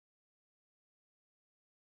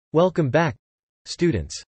Welcome back,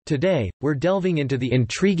 students. Today, we're delving into the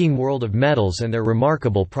intriguing world of metals and their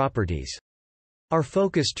remarkable properties. Our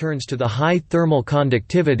focus turns to the high thermal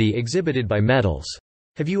conductivity exhibited by metals.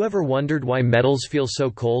 Have you ever wondered why metals feel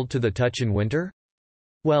so cold to the touch in winter?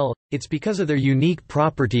 Well, it's because of their unique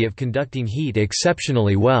property of conducting heat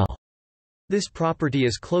exceptionally well. This property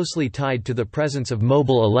is closely tied to the presence of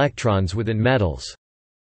mobile electrons within metals.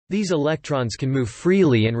 These electrons can move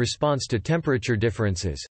freely in response to temperature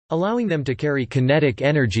differences, allowing them to carry kinetic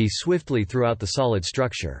energy swiftly throughout the solid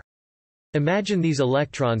structure. Imagine these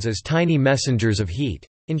electrons as tiny messengers of heat,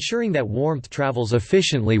 ensuring that warmth travels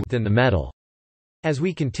efficiently within the metal. As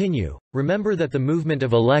we continue, remember that the movement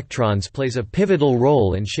of electrons plays a pivotal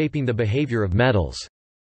role in shaping the behavior of metals.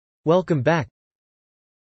 Welcome back.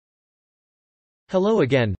 Hello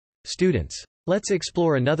again, students. Let's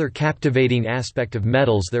explore another captivating aspect of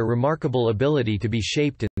metals: their remarkable ability to be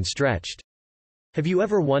shaped and stretched. Have you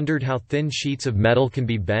ever wondered how thin sheets of metal can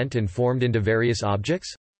be bent and formed into various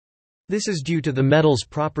objects? This is due to the metal's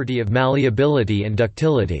property of malleability and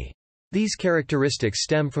ductility. These characteristics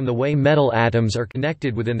stem from the way metal atoms are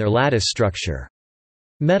connected within their lattice structure.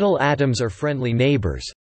 Metal atoms are friendly neighbors.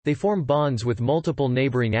 They form bonds with multiple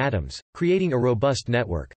neighboring atoms, creating a robust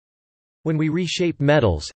network. When we reshape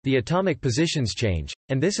metals, the atomic positions change,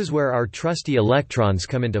 and this is where our trusty electrons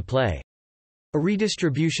come into play. A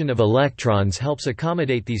redistribution of electrons helps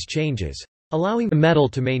accommodate these changes, allowing the metal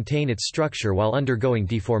to maintain its structure while undergoing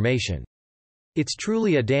deformation. It's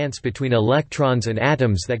truly a dance between electrons and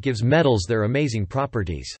atoms that gives metals their amazing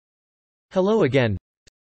properties. Hello again.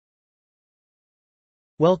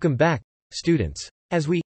 Welcome back, students. As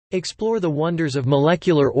we explore the wonders of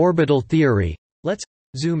molecular orbital theory, let's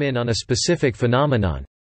zoom in on a specific phenomenon: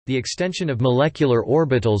 the extension of molecular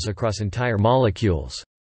orbitals across entire molecules.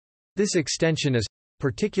 This extension is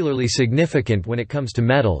particularly significant when it comes to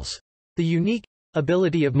metals. The unique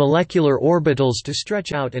ability of molecular orbitals to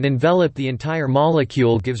stretch out and envelop the entire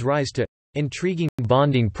molecule gives rise to intriguing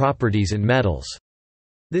bonding properties in metals.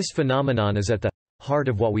 This phenomenon is at the heart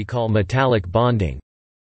of what we call metallic bonding.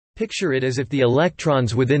 Picture it as if the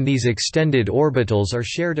electrons within these extended orbitals are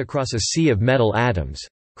shared across a sea of metal atoms,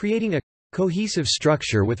 creating a cohesive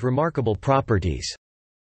structure with remarkable properties.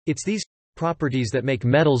 It's these properties that make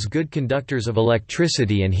metals good conductors of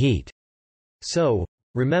electricity and heat. So,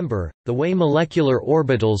 remember, the way molecular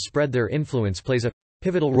orbitals spread their influence plays a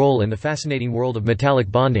pivotal role in the fascinating world of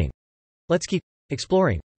metallic bonding. Let's keep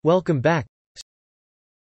exploring. Welcome back.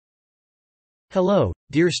 Hello,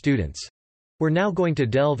 dear students. We're now going to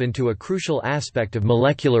delve into a crucial aspect of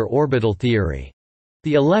molecular orbital theory: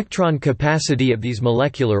 the electron capacity of these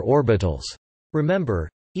molecular orbitals. Remember,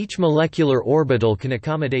 each molecular orbital can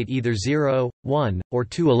accommodate either 0, 1, or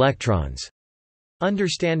 2 electrons.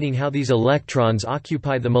 Understanding how these electrons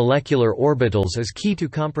occupy the molecular orbitals is key to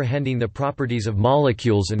comprehending the properties of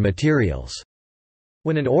molecules and materials.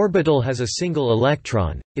 When an orbital has a single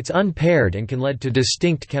electron, it's unpaired and can lead to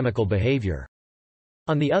distinct chemical behavior.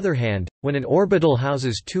 On the other hand, when an orbital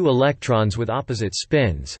houses 2 electrons with opposite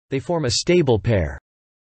spins, they form a stable pair.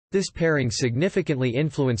 This pairing significantly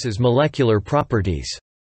influences molecular properties.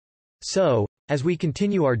 So, as we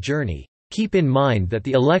continue our journey, keep in mind that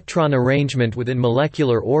the electron arrangement within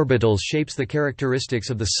molecular orbitals shapes the characteristics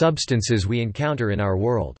of the substances we encounter in our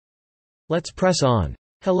world. Let's press on.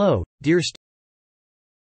 Hello, dear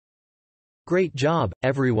Great job,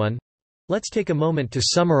 everyone. Let's take a moment to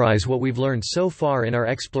summarize what we've learned so far in our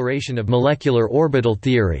exploration of molecular orbital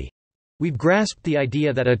theory. We've grasped the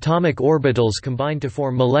idea that atomic orbitals combine to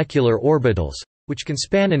form molecular orbitals, which can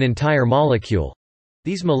span an entire molecule.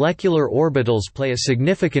 These molecular orbitals play a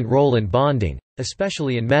significant role in bonding,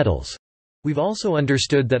 especially in metals. We've also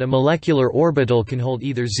understood that a molecular orbital can hold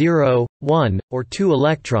either 0, 1, or 2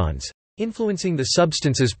 electrons, influencing the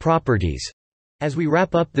substance's properties. As we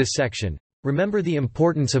wrap up this section, remember the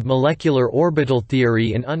importance of molecular orbital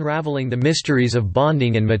theory in unraveling the mysteries of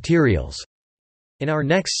bonding and materials. In our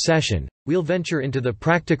next session, we'll venture into the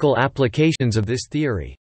practical applications of this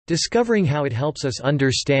theory, discovering how it helps us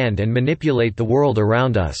understand and manipulate the world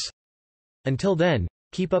around us. Until then,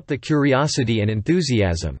 keep up the curiosity and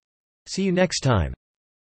enthusiasm. See you next time.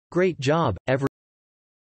 Great job, everyone.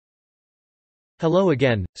 Hello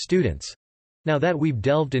again, students. Now that we've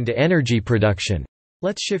delved into energy production,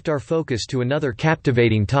 let's shift our focus to another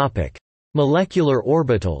captivating topic: molecular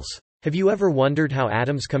orbitals. Have you ever wondered how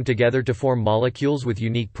atoms come together to form molecules with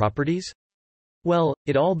unique properties? Well,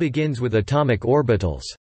 it all begins with atomic orbitals.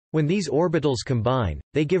 When these orbitals combine,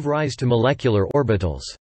 they give rise to molecular orbitals.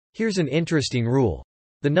 Here's an interesting rule: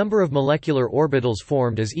 the number of molecular orbitals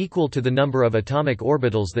formed is equal to the number of atomic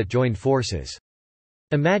orbitals that joined forces.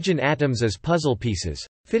 Imagine atoms as puzzle pieces,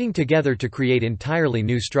 fitting together to create entirely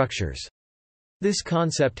new structures. This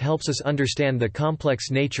concept helps us understand the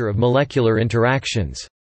complex nature of molecular interactions.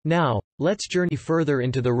 Now, let's journey further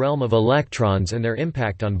into the realm of electrons and their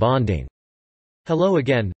impact on bonding. Hello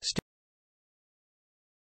again,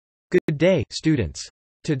 Good day, students.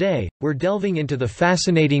 Today, we're delving into the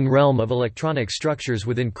fascinating realm of electronic structures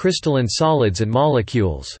within crystalline solids and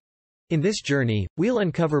molecules. In this journey, we'll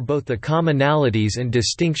uncover both the commonalities and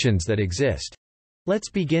distinctions that exist. Let's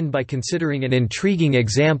begin by considering an intriguing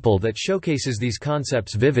example that showcases these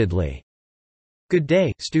concepts vividly. Good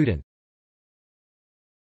day, student.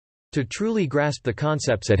 To truly grasp the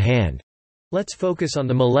concepts at hand, let's focus on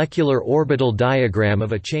the molecular orbital diagram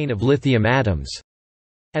of a chain of lithium atoms.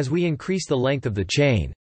 As we increase the length of the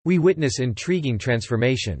chain, we witness intriguing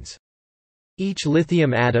transformations. Each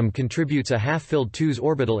lithium atom contributes a half-filled 2s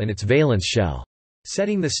orbital in its valence shell,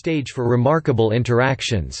 setting the stage for remarkable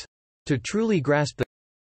interactions. To truly grasp the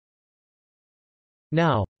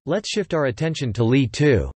Now, let's shift our attention to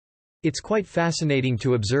Li-2. It's quite fascinating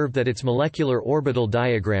to observe that its molecular orbital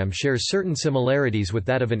diagram shares certain similarities with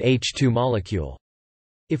that of an H2 molecule.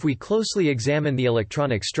 If we closely examine the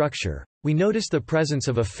electronic structure, we notice the presence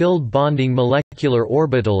of a filled bonding molecular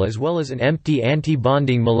orbital as well as an empty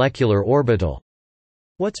anti-bonding molecular orbital.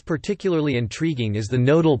 What's particularly intriguing is the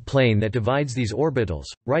nodal plane that divides these orbitals,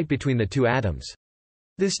 right between the two atoms.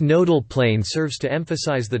 This nodal plane serves to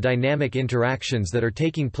emphasize the dynamic interactions that are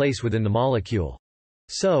taking place within the molecule.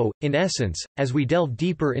 So, in essence, as we delve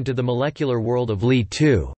deeper into the molecular world of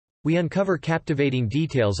Li-2, we uncover captivating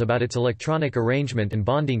details about its electronic arrangement and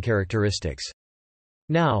bonding characteristics.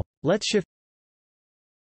 Now, let's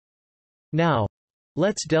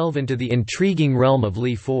delve into the intriguing realm of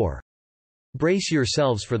Li-4. Brace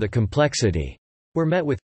yourselves for the complexity. We're met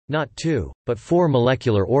with, not 2, but 4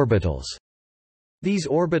 molecular orbitals. These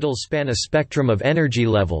orbitals span a spectrum of energy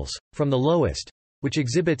levels, from the lowest, which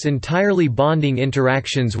exhibits entirely bonding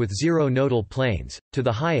interactions with 0 nodal planes, to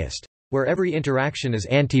the highest, where every interaction is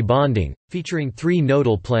anti-bonding, featuring 3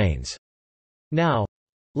 nodal planes. Now,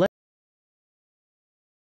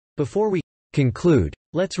 before we conclude,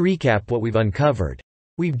 let's recap what we've uncovered.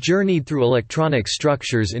 We've journeyed through electronic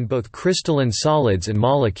structures in both crystalline solids and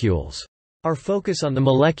molecules. Our focus on the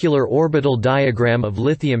molecular orbital diagram of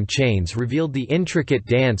lithium chains revealed the intricate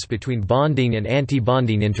dance between bonding and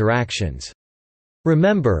anti-bonding interactions.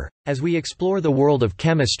 Remember, as we explore the world of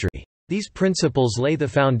chemistry, these principles lay the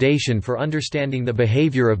foundation for understanding the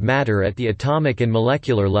behavior of matter at the atomic and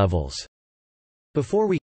molecular levels.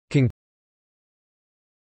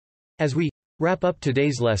 As we wrap up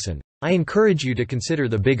today's lesson, I encourage you to consider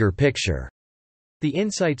the bigger picture. The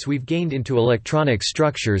insights we've gained into electronic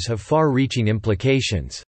structures have far-reaching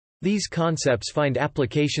implications. These concepts find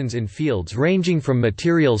applications in fields ranging from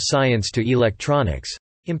materials science to electronics,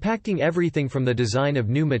 impacting everything from the design of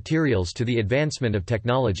new materials to the advancement of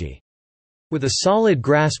technology. With a solid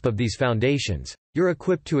grasp of these foundations, you're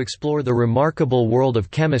equipped to explore the remarkable world of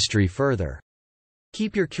chemistry further.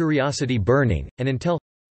 Keep your curiosity burning, and until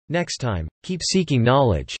next time, keep seeking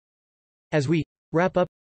knowledge. As we wrap up,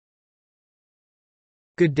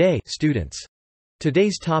 good day, students.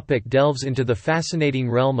 Today's topic delves into the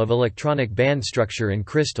fascinating realm of electronic band structure in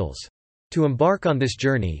crystals. To embark on this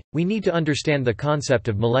journey, we need to understand the concept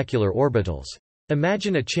of molecular orbitals.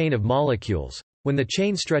 Imagine a chain of molecules. When the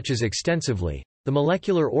chain stretches extensively, the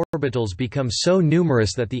molecular orbitals become so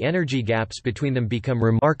numerous that the energy gaps between them become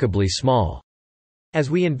remarkably small. As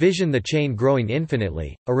we envision the chain growing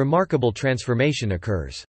infinitely, a remarkable transformation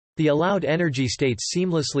occurs. The allowed energy states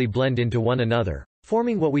seamlessly blend into one another,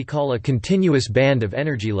 forming what we call a continuous band of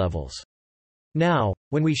energy levels. Now,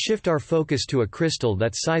 when we shift our focus to a crystal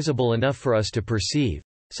that's sizable enough for us to perceive,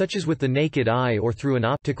 such as with the naked eye or through an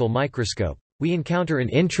optical microscope, we encounter an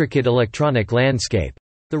intricate electronic landscape.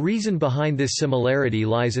 The reason behind this similarity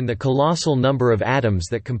lies in the colossal number of atoms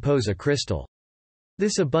that compose a crystal.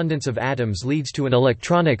 This abundance of atoms leads to an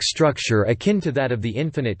electronic structure akin to that of the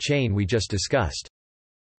infinite chain we just discussed.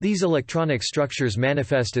 These electronic structures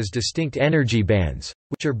manifest as distinct energy bands,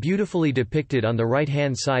 which are beautifully depicted on the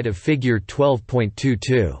right-hand side of Figure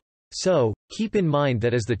 12.22. So, keep in mind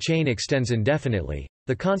that as the chain extends indefinitely,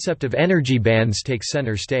 the concept of energy bands takes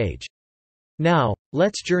center stage. Now,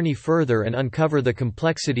 let's journey further and uncover the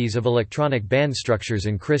complexities of electronic band structures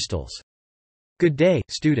in crystals. Good day,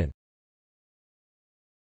 student.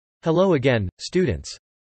 Hello again, students.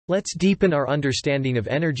 Let's deepen our understanding of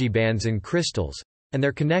energy bands in crystals, and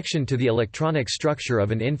their connection to the electronic structure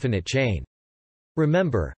of an infinite chain.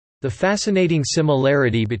 Remember, the fascinating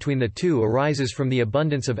similarity between the two arises from the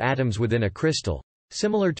abundance of atoms within a crystal,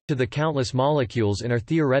 similar to the countless molecules in our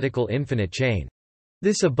theoretical infinite chain.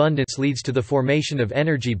 This abundance leads to the formation of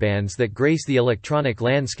energy bands that grace the electronic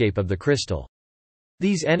landscape of the crystal.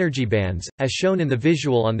 These energy bands, as shown in the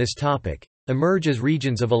visual on this topic, emerge as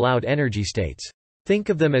regions of allowed energy states. Think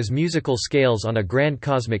of them as musical scales on a grand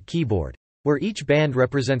cosmic keyboard, where each band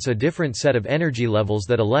represents a different set of energy levels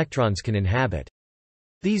that electrons can inhabit.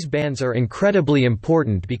 These bands are incredibly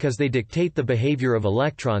important because they dictate the behavior of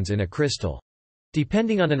electrons in a crystal.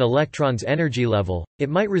 Depending on an electron's energy level, it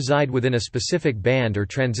might reside within a specific band or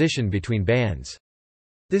transition between bands.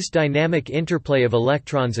 This dynamic interplay of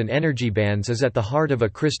electrons and energy bands is at the heart of a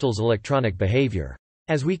crystal's electronic behavior.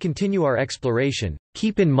 As we continue our exploration,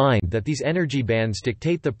 keep in mind that these energy bands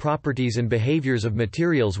dictate the properties and behaviors of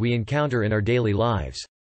materials we encounter in our daily lives.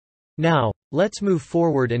 Now, let's move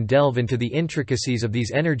forward and delve into the intricacies of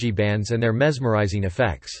these energy bands and their mesmerizing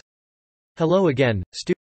effects. Hello again,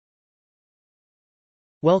 students.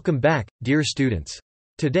 Welcome back, dear students.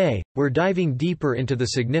 Today, we're diving deeper into the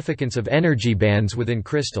significance of energy bands within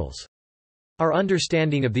crystals. Our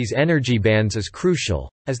understanding of these energy bands is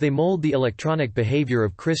crucial, as they mold the electronic behavior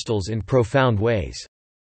of crystals in profound ways.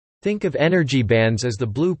 Think of energy bands as the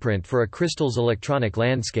blueprint for a crystal's electronic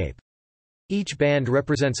landscape. Each band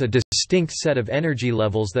represents a distinct set of energy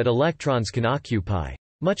levels that electrons can occupy,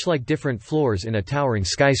 much like different floors in a towering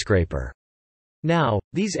skyscraper. Now,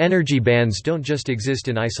 these energy bands don't just exist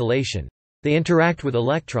in isolation. They interact with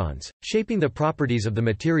electrons, shaping the properties of the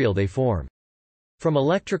material they form. From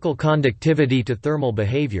electrical conductivity to thermal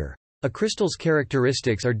behavior, a crystal's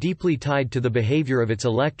characteristics are deeply tied to the behavior of its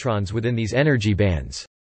electrons within these energy bands.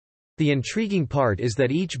 The intriguing part is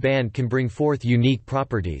that each band can bring forth unique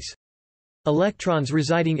properties. Electrons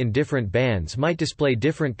residing in different bands might display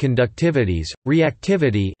different conductivities,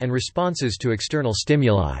 reactivity, and responses to external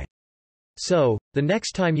stimuli. So, the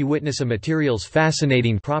next time you witness a material's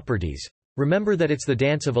fascinating properties, remember that it's the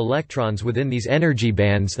dance of electrons within these energy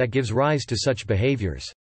bands that gives rise to such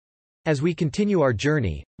behaviors. As we continue our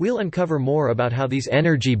journey, we'll uncover more about how these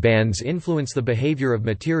energy bands influence the behavior of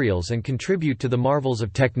materials and contribute to the marvels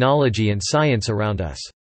of technology and science around us.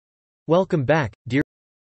 Welcome back, dear.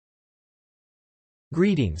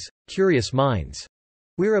 Greetings, curious minds.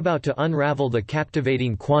 We're about to unravel the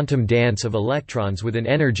captivating quantum dance of electrons within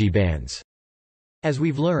energy bands. As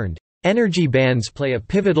we've learned, energy bands play a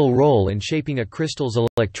pivotal role in shaping a crystal's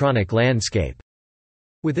electronic landscape.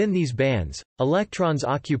 Within these bands, electrons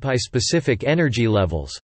occupy specific energy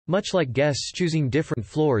levels, much like guests choosing different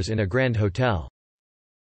floors in a grand hotel.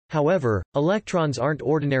 However, electrons aren't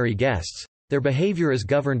ordinary guests, their behavior is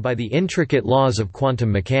governed by the intricate laws of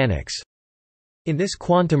quantum mechanics. In this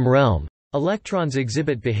quantum realm, electrons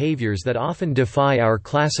exhibit behaviors that often defy our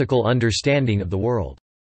classical understanding of the world.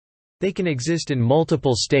 They can exist in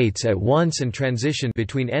multiple states at once and transition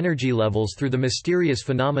between energy levels through the mysterious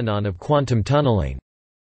phenomenon of quantum tunneling.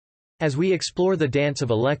 As we explore the dance of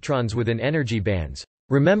electrons within energy bands,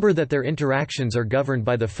 remember that their interactions are governed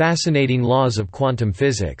by the fascinating laws of quantum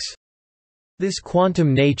physics. This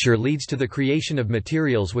quantum nature leads to the creation of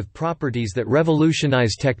materials with properties that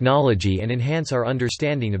revolutionize technology and enhance our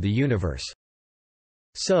understanding of the universe.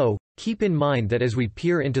 So, keep in mind that as we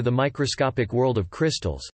peer into the microscopic world of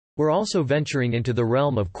crystals, we're also venturing into the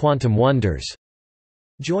realm of quantum wonders.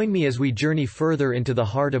 Join me as we journey further into the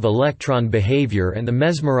heart of electron behavior and the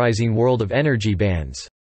mesmerizing world of energy bands.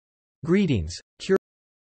 Greetings,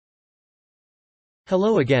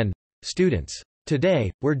 Hello again, students.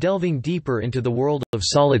 Today, we're delving deeper into the world of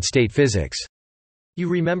solid-state physics. You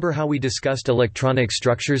remember how we discussed electronic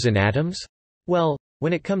structures in atoms? Well,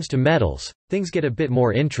 when it comes to metals, things get a bit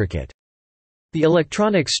more intricate. The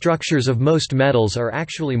electronic structures of most metals are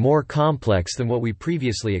actually more complex than what we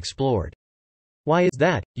previously explored. Why is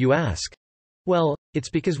that, you ask? Well, it's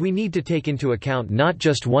because we need to take into account not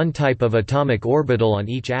just one type of atomic orbital on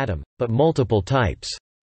each atom, but multiple types.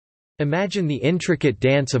 Imagine the intricate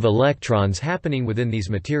dance of electrons happening within these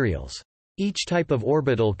materials. Each type of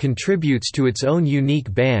orbital contributes to its own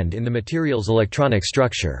unique band in the material's electronic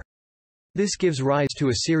structure. This gives rise to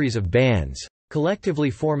a series of bands, collectively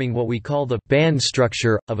forming what we call the band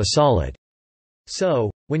structure of a solid. So,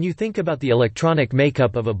 when you think about the electronic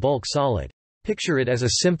makeup of a bulk solid, picture it as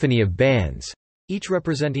a symphony of bands, each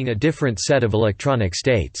representing a different set of electronic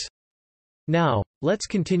states. Now, let's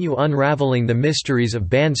continue unraveling the mysteries of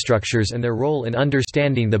band structures and their role in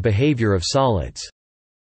understanding the behavior of solids.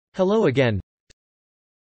 Hello again.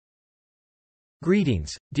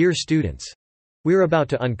 Greetings, dear students. We're about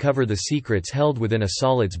to uncover the secrets held within a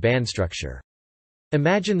solid's band structure.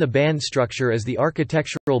 Imagine the band structure as the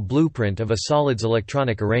architectural blueprint of a solid's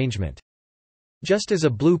electronic arrangement. Just as a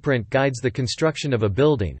blueprint guides the construction of a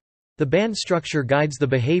building, the band structure guides the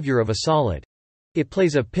behavior of a solid. It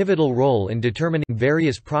plays a pivotal role in determining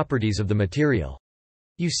various properties of the material.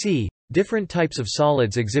 You see, different types of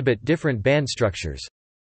solids exhibit different band structures,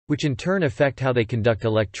 which in turn affect how they conduct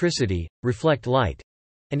electricity, reflect light,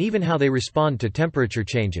 and even how they respond to temperature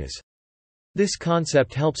changes. This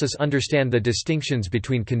concept helps us understand the distinctions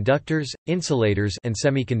between conductors, insulators, and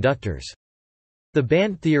semiconductors. The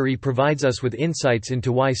band theory provides us with insights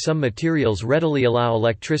into why some materials readily allow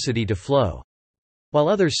electricity to flow, while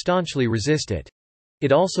others staunchly resist it.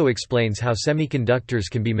 It also explains how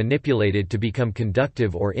semiconductors can be manipulated to become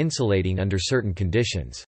conductive or insulating under certain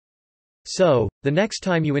conditions. So, the next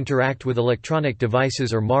time you interact with electronic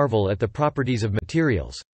devices or marvel at the properties of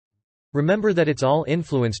materials, remember that it's all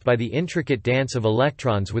influenced by the intricate dance of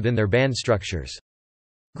electrons within their band structures.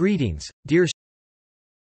 Greetings, dear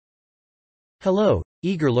Hello,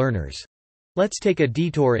 eager learners. Let's take a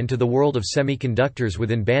detour into the world of semiconductors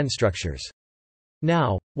within band structures.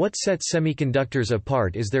 Now, what sets semiconductors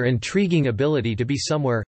apart is their intriguing ability to be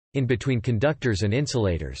somewhere in between conductors and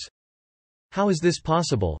insulators. How is this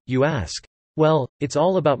possible, you ask? Well, it's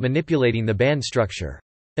all about manipulating the band structure.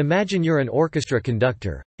 Imagine you're an orchestra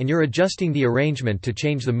conductor, and you're adjusting the arrangement to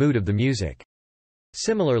change the mood of the music.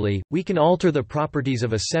 Similarly, we can alter the properties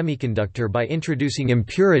of a semiconductor by introducing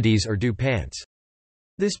impurities or dopants.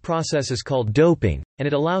 This process is called doping, and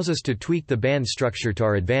it allows us to tweak the band structure to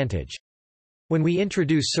our advantage. When we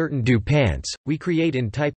introduce certain dopants, we create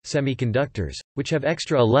N-type semiconductors, which have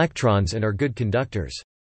extra electrons and are good conductors.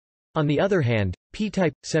 On the other hand,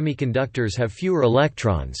 P-type semiconductors have fewer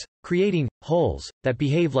electrons, creating holes that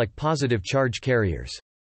behave like positive charge carriers.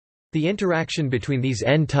 The interaction between these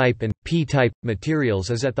N-type and P-type materials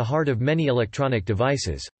is at the heart of many electronic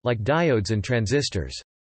devices, like diodes and transistors.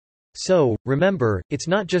 So, remember, it's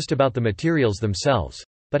not just about the materials themselves,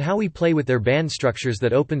 but how we play with their band structures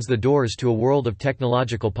that opens the doors to a world of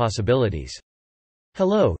technological possibilities.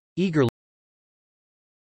 Hello, eager.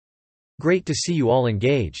 Great to see you all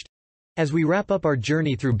engaged. As we wrap up our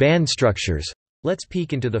journey through band structures, let's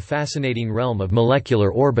peek into the fascinating realm of molecular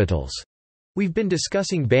orbitals. We've been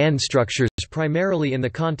discussing band structures primarily in the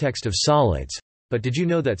context of solids, but did you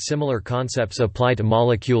know that similar concepts apply to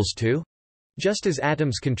molecules too? Just as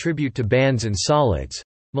atoms contribute to bands in solids,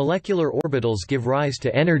 molecular orbitals give rise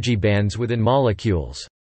to energy bands within molecules.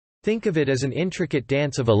 Think of it as an intricate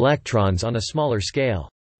dance of electrons on a smaller scale.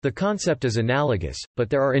 The concept is analogous, but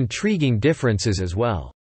there are intriguing differences as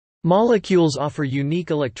well. Molecules offer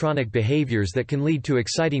unique electronic behaviors that can lead to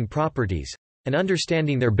exciting properties, and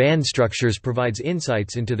understanding their band structures provides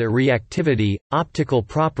insights into their reactivity, optical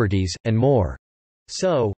properties, and more.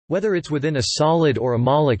 So, whether it's within a solid or a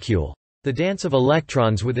molecule, the dance of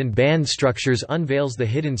electrons within band structures unveils the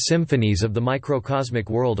hidden symphonies of the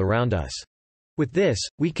microcosmic world around us. With this,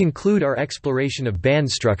 we conclude our exploration of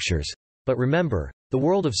band structures, but remember, the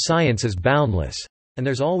world of science is boundless, and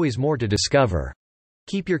there's always more to discover.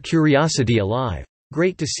 Keep your curiosity alive.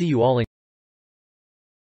 Great to see you all.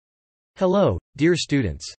 Hello, dear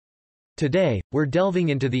students. Today, we're delving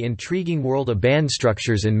into the intriguing world of band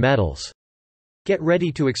structures in metals. Get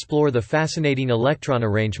ready to explore the fascinating electron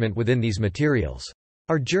arrangement within these materials.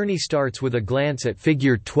 Our journey starts with a glance at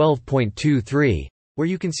Figure 12.23, where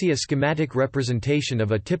you can see a schematic representation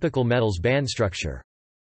of a typical metal's band structure.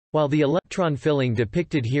 While the electron filling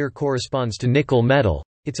depicted here corresponds to nickel metal,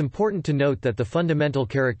 it's important to note that the fundamental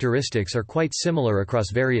characteristics are quite similar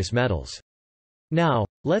across various metals. Now,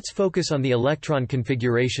 let's focus on the electron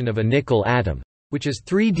configuration of a nickel atom, which is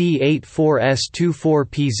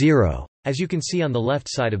 3d84s24p0, as you can see on the left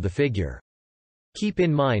side of the figure. Keep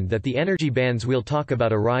in mind that the energy bands we'll talk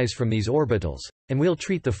about arise from these orbitals, and we'll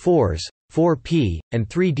treat the 4s, 4p, and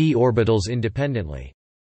 3d orbitals independently.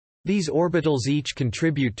 These orbitals each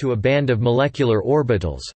contribute to a band of molecular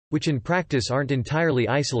orbitals, which in practice aren't entirely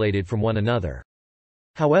isolated from one another.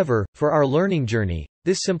 However, for our learning journey,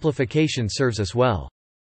 this simplification serves us well.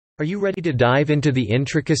 Are you ready to dive into the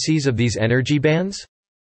intricacies of these energy bands?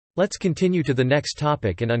 Let's continue to the next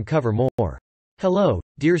topic and uncover more. Hello,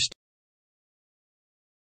 dear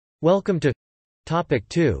Welcome to Topic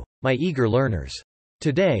 2, my eager learners.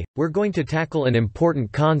 Today, we're going to tackle an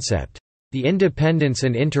important concept: the independence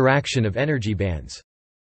and interaction of energy bands.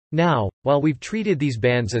 Now, while we've treated these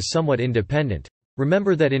bands as somewhat independent,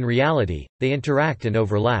 remember that in reality, they interact and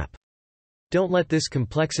overlap. Don't let this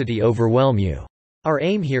complexity overwhelm you. Our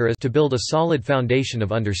aim here is to build a solid foundation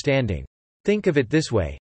of understanding. Think of it this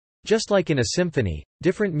way. Just like in a symphony,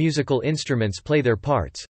 different musical instruments play their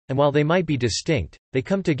parts, and while they might be distinct, they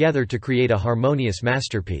come together to create a harmonious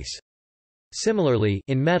masterpiece. Similarly,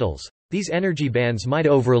 in metals, These energy bands might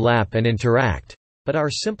overlap and interact, but our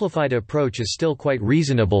simplified approach is still quite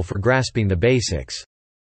reasonable for grasping the basics.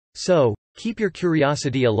 So, keep your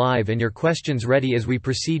curiosity alive and your questions ready as we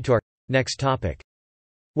proceed to our next topic.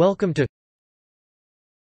 Welcome to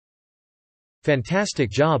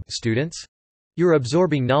Fantastic job, students! You're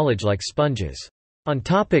absorbing knowledge like sponges. On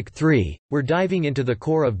topic 3, we're diving into the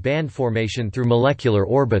core of band formation through molecular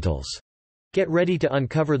orbitals. Get ready to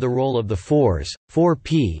uncover the role of the 4s,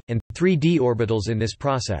 4p, and 3d orbitals in this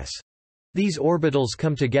process. These orbitals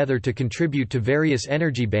come together to contribute to various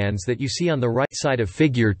energy bands that you see on the right side of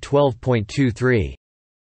figure 12.23.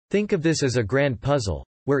 Think of this as a grand puzzle,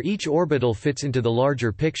 where each orbital fits into the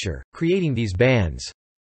larger picture, creating these bands.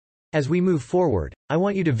 As we move forward, I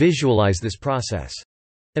want you to visualize this process.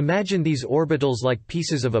 Imagine these orbitals like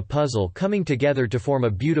pieces of a puzzle coming together to form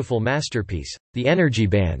a beautiful masterpiece, the energy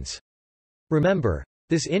bands. Remember,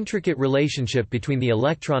 this intricate relationship between the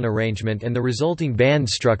electron arrangement and the resulting band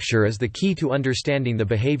structure is the key to understanding the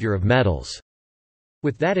behavior of metals.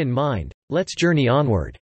 With that in mind, let's journey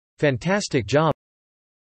onward. Fantastic job!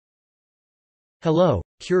 Hello,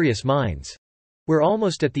 curious minds. We're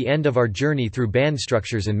almost at the end of our journey through band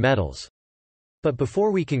structures in metals. But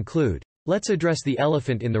before we conclude, let's address the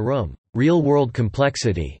elephant in the room, real-world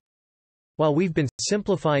complexity. While we've been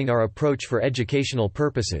simplifying our approach for educational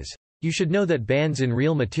purposes, you should know that bands in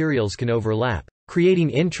real materials can overlap, creating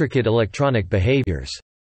intricate electronic behaviors.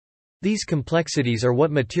 These complexities are what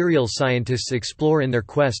materials scientists explore in their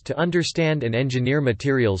quest to understand and engineer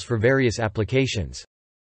materials for various applications.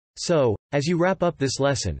 So, as you wrap up this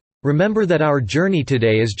lesson, remember that our journey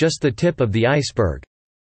today is just the tip of the iceberg.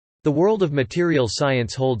 The world of materials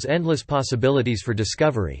science holds endless possibilities for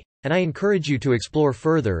discovery, and I encourage you to explore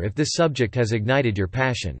further if this subject has ignited your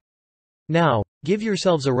passion. Now, give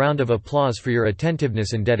yourselves a round of applause for your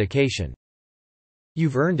attentiveness and dedication.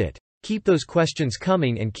 You've earned it. Keep those questions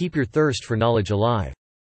coming and keep your thirst for knowledge alive.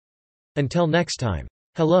 Until next time.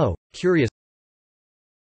 Hello, curious.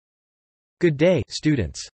 Good day,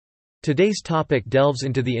 students. Today's topic delves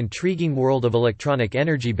into the intriguing world of electronic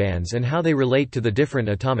energy bands and how they relate to the different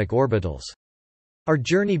atomic orbitals. Our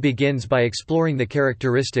journey begins by exploring the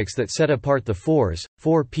characteristics that set apart the 4s,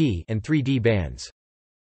 4p, and 3d bands.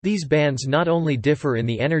 These bands not only differ in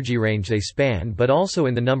the energy range they span but also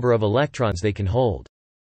in the number of electrons they can hold.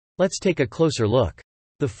 Let's take a closer look.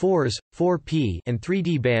 The 4s, 4p, and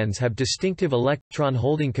 3d bands have distinctive electron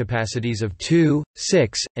holding capacities of 2,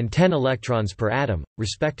 6, and 10 electrons per atom,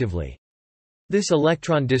 respectively. This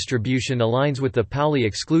electron distribution aligns with the Pauli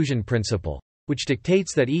exclusion principle, which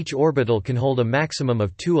dictates that each orbital can hold a maximum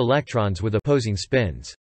of 2 electrons with opposing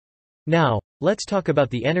spins. Now, let's talk about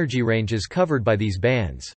the energy ranges covered by these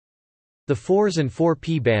bands. The 4s and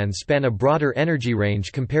 4p bands span a broader energy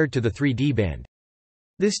range compared to the 3d band.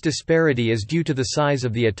 This disparity is due to the size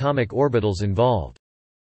of the atomic orbitals involved.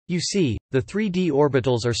 You see, the 3d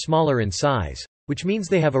orbitals are smaller in size, which means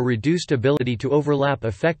they have a reduced ability to overlap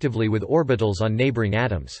effectively with orbitals on neighboring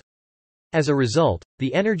atoms. As a result,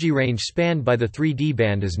 the energy range spanned by the 3d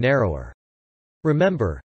band is narrower.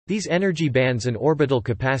 Remember, these energy bands and orbital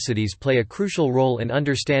capacities play a crucial role in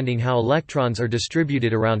understanding how electrons are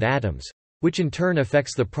distributed around atoms, which in turn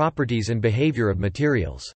affects the properties and behavior of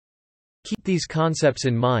materials. Keep these concepts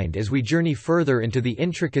in mind as we journey further into the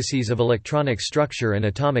intricacies of electronic structure and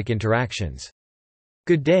atomic interactions.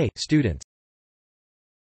 Good day, students.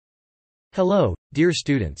 Hello, dear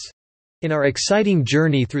students. In our exciting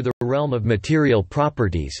journey through the realm of material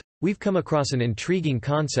properties, we've come across an intriguing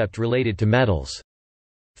concept related to metals.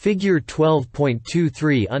 Figure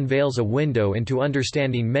 12.23 unveils a window into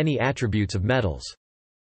understanding many attributes of metals.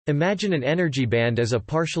 Imagine an energy band as a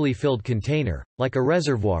partially filled container, like a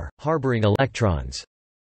reservoir, harboring electrons.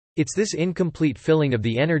 It's this incomplete filling of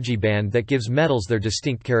the energy band that gives metals their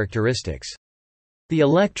distinct characteristics. The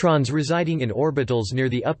electrons residing in orbitals near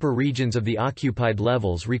the upper regions of the occupied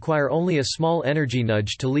levels require only a small energy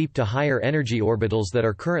nudge to leap to higher energy orbitals that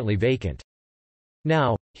are currently vacant.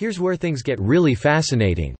 Now, here's where things get really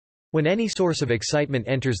fascinating. When any source of excitement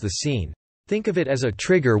enters the scene, think of it as a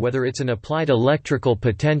trigger, whether it's an applied electrical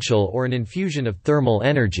potential or an infusion of thermal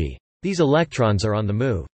energy. These electrons are on the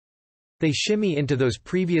move. They shimmy into those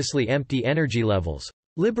previously empty energy levels,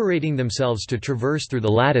 liberating themselves to traverse through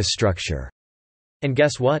the lattice structure. And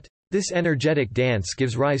guess what? This energetic dance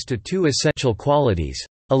gives rise to two essential qualities: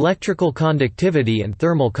 electrical conductivity and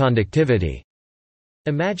thermal conductivity.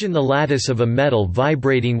 Imagine the lattice of a metal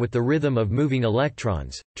vibrating with the rhythm of moving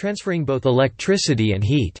electrons, transferring both electricity and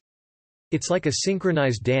heat. It's like a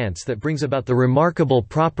synchronized dance that brings about the remarkable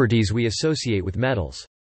properties we associate with metals.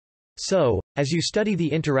 So, As you study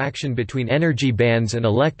the interaction between energy bands and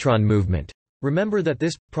electron movement, remember that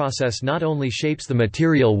this process not only shapes the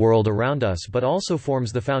material world around us but also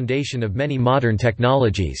forms the foundation of many modern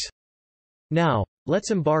technologies. Now,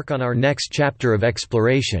 let's embark on our next chapter of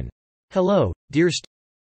exploration. Hello, dear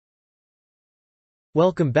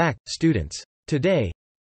Welcome back, students. Today,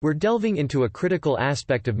 we're delving into a critical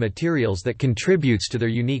aspect of materials that contributes to their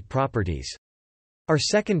unique properties. Our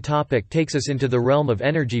second topic takes us into the realm of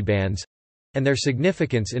energy bands and their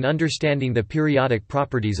significance in understanding the periodic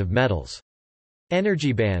properties of metals.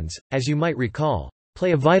 Energy bands, as you might recall,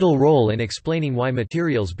 play a vital role in explaining why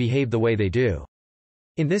materials behave the way they do.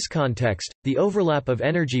 In this context, the overlap of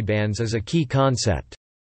energy bands is a key concept.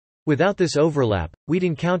 Without this overlap, we'd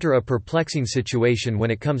encounter a perplexing situation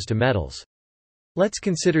when it comes to metals. Let's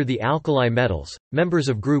consider the alkali metals, members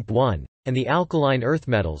of Group 1, and the alkaline earth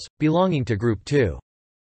metals, belonging to Group 2.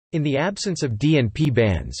 In the absence of d and p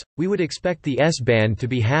bands, we would expect the s band to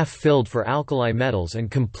be half filled for alkali metals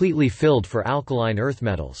and completely filled for alkaline earth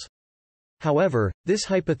metals. However, this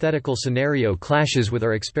hypothetical scenario clashes with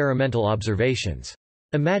our experimental observations.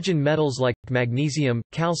 Imagine metals like magnesium,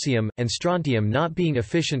 calcium, and strontium not being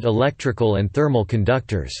efficient electrical and thermal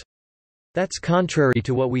conductors. That's contrary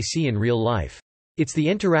to what we see in real life. It's the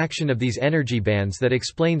interaction of these energy bands that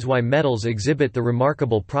explains why metals exhibit the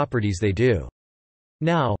remarkable properties they do.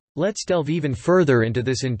 Now, let's delve even further into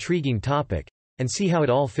this intriguing topic, and see how it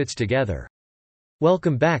all fits together.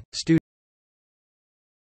 Welcome back, students.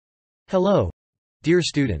 Hello, dear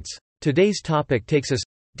students. Today's topic takes us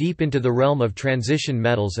deep into the realm of transition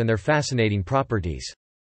metals and their fascinating properties.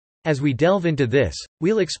 As we delve into this,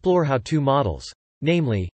 we'll explore how two models,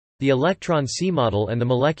 namely, the electron C model and the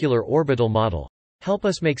molecular orbital model, help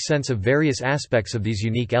us make sense of various aspects of these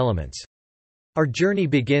unique elements. Our journey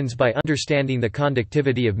begins by understanding the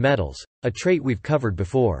conductivity of metals, a trait we've covered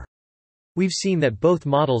before. We've seen that both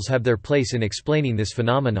models have their place in explaining this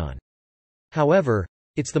phenomenon. However,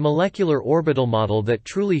 it's the molecular orbital model that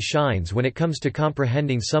truly shines when it comes to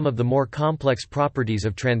comprehending some of the more complex properties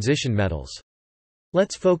of transition metals.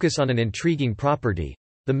 Let's focus on an intriguing property,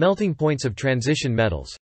 the melting points of transition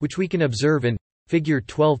metals, which we can observe in Figure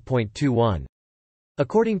 12.21.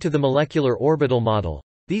 According to the molecular orbital model,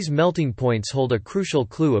 these melting points hold a crucial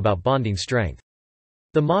clue about bonding strength.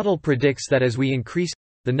 The model predicts that as we increase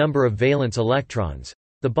the number of valence electrons,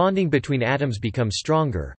 the bonding between atoms becomes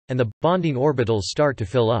stronger, and the bonding orbitals start to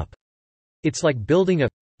fill up. It's like building a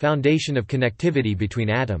foundation of connectivity between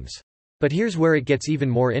atoms. But here's where it gets even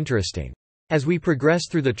more interesting. As we progress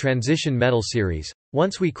through the transition metal series,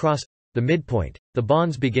 once we cross the midpoint, the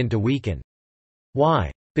bonds begin to weaken. Why?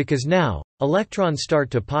 Because now, electrons start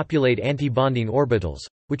to populate antibonding orbitals,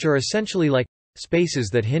 which are essentially like spaces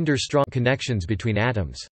that hinder strong connections between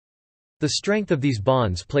atoms. The strength of these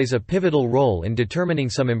bonds plays a pivotal role in determining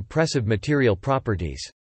some impressive material properties.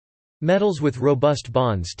 Metals with robust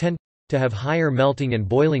bonds tend to have higher melting and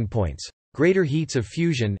boiling points, greater heats of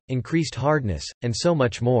fusion, increased hardness, and so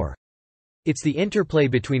much more. It's the interplay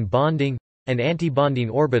between bonding and antibonding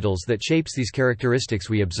orbitals that shapes these characteristics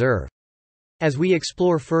we observe. As we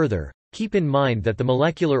explore further, keep in mind that the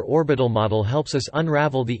molecular orbital model helps us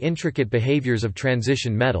unravel the intricate behaviors of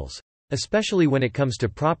transition metals, especially when it comes to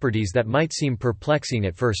properties that might seem perplexing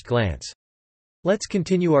at first glance. Let's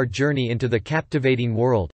continue our journey into the captivating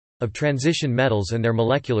world of transition metals and their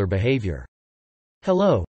molecular behavior.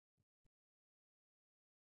 Hello.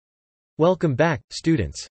 Welcome back,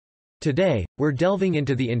 students. Today, we're delving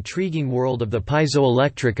into the intriguing world of the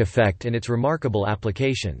piezoelectric effect and its remarkable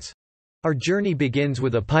applications. Our journey begins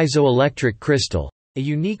with a piezoelectric crystal, a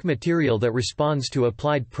unique material that responds to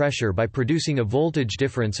applied pressure by producing a voltage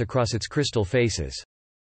difference across its crystal faces.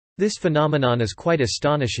 This phenomenon is quite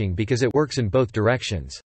astonishing because it works in both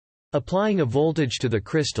directions. Applying a voltage to the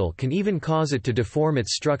crystal can even cause it to deform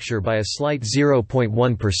its structure by a slight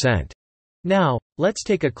 0.1%. Now, let's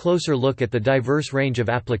take a closer look at the diverse range of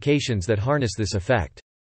applications that harness this effect.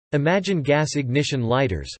 Imagine gas ignition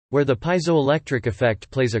lighters, where the piezoelectric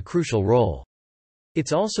effect plays a crucial role.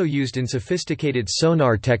 It's also used in sophisticated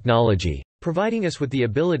sonar technology, providing us with the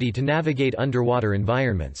ability to navigate underwater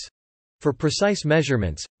environments. For precise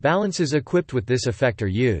measurements, balances equipped with this effect are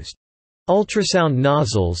used. Ultrasound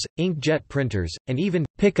nozzles, inkjet printers, and even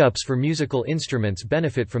pickups for musical instruments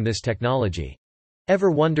benefit from this technology.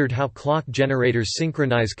 Ever wondered how clock generators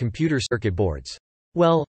synchronize computer circuit boards?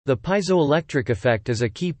 Well, the piezoelectric effect is a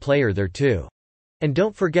key player there too. And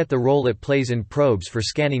don't forget the role it plays in probes for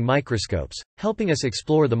scanning microscopes, helping us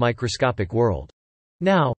explore the microscopic world.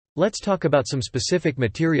 Now, let's talk about some specific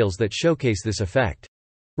materials that showcase this effect.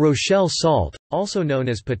 Rochelle salt, also known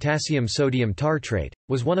as potassium sodium tartrate,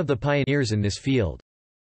 was one of the pioneers in this field.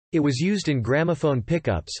 It was used in gramophone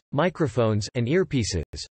pickups, microphones, and earpieces,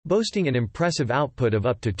 boasting an impressive output of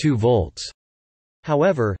up to 2 volts.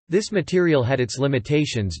 However, this material had its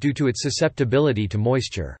limitations due to its susceptibility to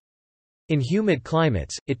moisture. In humid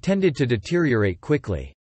climates, it tended to deteriorate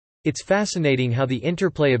quickly. It's fascinating how the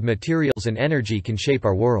interplay of materials and energy can shape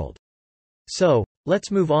our world. So,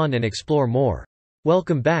 let's move on and explore more.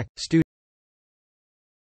 Welcome back, students.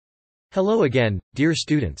 Hello again, dear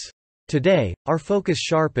students. Today, our focus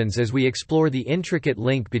sharpens as we explore the intricate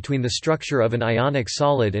link between the structure of an ionic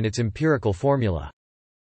solid and its empirical formula.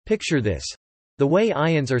 Picture this. The way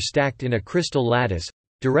ions are stacked in a crystal lattice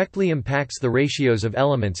directly impacts the ratios of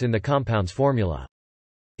elements in the compound's formula.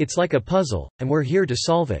 It's like a puzzle, and we're here to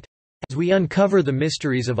solve it. As we uncover the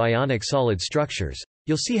mysteries of ionic solid structures,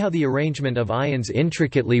 you'll see how the arrangement of ions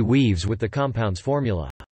intricately weaves with the compound's formula.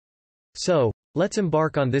 So, let's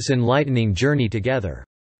embark on this enlightening journey together.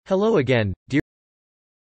 Hello again, dear.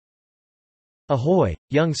 Ahoy,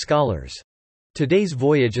 young scholars. Today's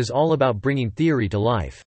voyage is all about bringing theory to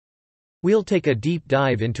life. We'll take a deep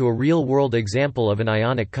dive into a real-world example of an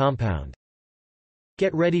ionic compound.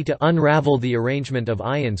 Get ready to unravel the arrangement of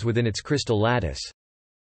ions within its crystal lattice.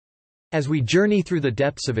 As we journey through the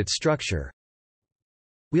depths of its structure,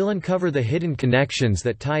 we'll uncover the hidden connections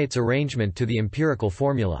that tie its arrangement to the empirical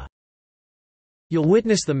formula. You'll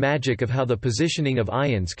witness the magic of how the positioning of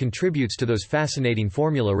ions contributes to those fascinating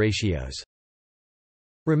formula ratios.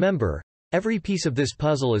 Remember, every piece of this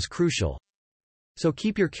puzzle is crucial. So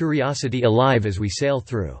keep your curiosity alive as we sail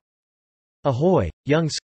through. Ahoy, young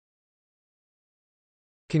scholars.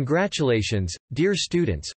 Congratulations, dear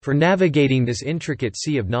students, for navigating this intricate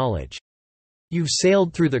sea of knowledge. You've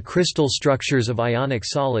sailed through the crystal structures of ionic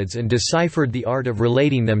solids and deciphered the art of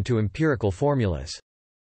relating them to empirical formulas.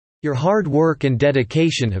 Your hard work and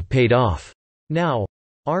dedication have paid off. Now,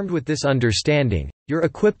 armed with this understanding, you're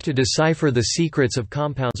equipped to decipher the secrets of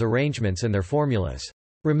compounds' arrangements and their formulas.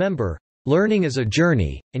 Remember, learning is a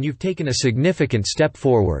journey, and you've taken a significant step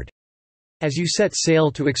forward. As you set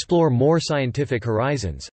sail to explore more scientific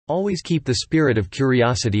horizons, always keep the spirit of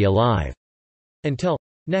curiosity alive. Until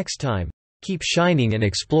next time, keep shining and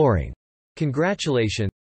exploring. Congratulations.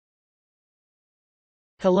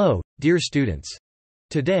 Hello, dear students.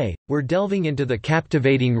 Today, we're delving into the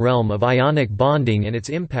captivating realm of ionic bonding and its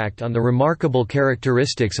impact on the remarkable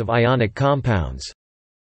characteristics of ionic compounds.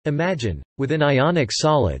 Imagine, within ionic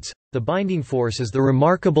solids, the binding force is the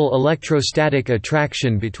remarkable electrostatic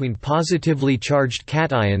attraction between positively charged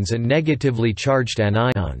cations and negatively charged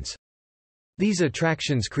anions. These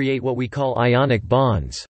attractions create what we call ionic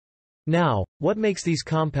bonds. Now, what makes these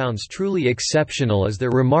compounds truly exceptional is their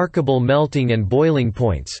remarkable melting and boiling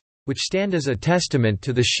points, which stand as a testament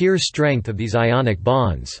to the sheer strength of these ionic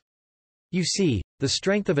bonds. You see, the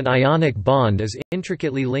strength of an ionic bond is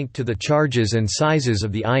intricately linked to the charges and sizes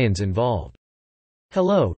of the ions involved.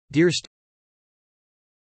 Hello, dear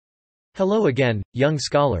Hello again, young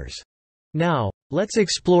scholars. Now, let's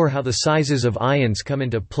explore how the sizes of ions come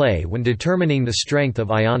into play when determining the strength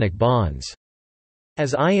of ionic bonds.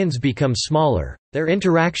 As ions become smaller, their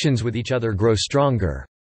interactions with each other grow stronger.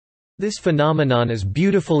 This phenomenon is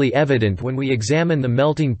beautifully evident when we examine the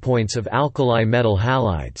melting points of alkali metal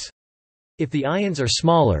halides. If the ions are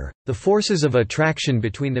smaller, the forces of attraction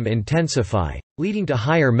between them intensify, leading to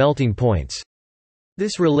higher melting points.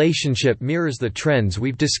 This relationship mirrors the trends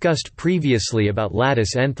we've discussed previously about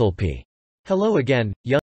lattice enthalpy. Hello again,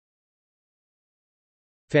 young.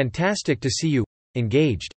 Fantastic to see you,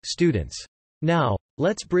 engaged, students. Now,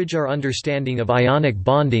 let's bridge our understanding of ionic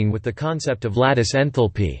bonding with the concept of lattice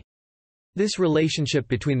enthalpy. This relationship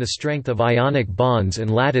between the strength of ionic bonds and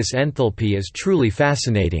lattice enthalpy is truly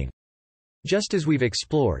fascinating. Just as we've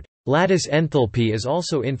explored, lattice enthalpy is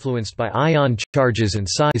also influenced by ion charges and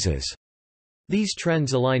sizes. These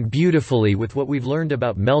trends align beautifully with what we've learned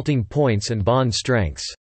about melting points and bond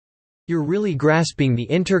strengths. You're really grasping the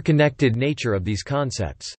interconnected nature of these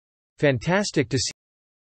concepts. Fantastic to see.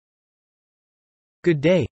 Good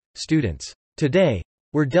day, students. Today,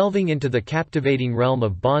 we're delving into the captivating realm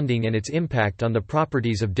of bonding and its impact on the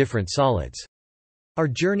properties of different solids. Our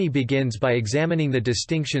journey begins by examining the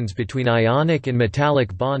distinctions between ionic and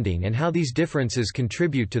metallic bonding and how these differences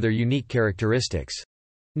contribute to their unique characteristics.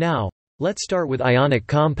 Now, let's start with ionic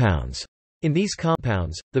compounds. In these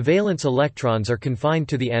compounds, the valence electrons are confined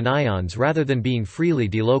to the anions rather than being freely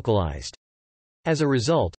delocalized. As a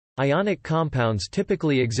result, ionic compounds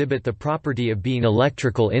typically exhibit the property of being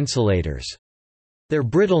electrical insulators. Their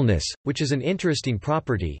brittleness, which is an interesting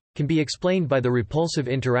property, can be explained by the repulsive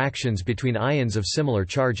interactions between ions of similar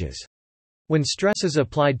charges. When stress is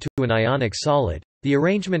applied to an ionic solid, the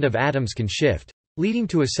arrangement of atoms can shift, leading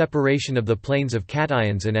to a separation of the planes of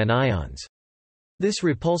cations and anions. This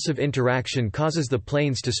repulsive interaction causes the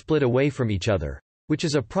planes to split away from each other, which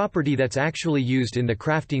is a property that's actually used in the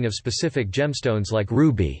crafting of specific gemstones like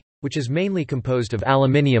ruby, which is mainly composed of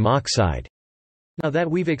aluminium oxide. Now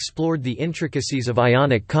that we've explored the intricacies of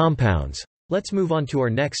ionic compounds, let's move on to our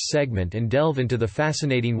next segment and delve into the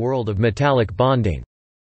fascinating world of metallic bonding.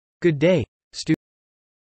 Good day, students.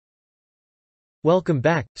 Welcome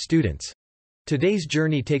back, students. Today's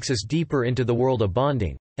journey takes us deeper into the world of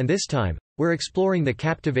bonding, and this time, we're exploring the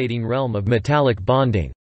captivating realm of metallic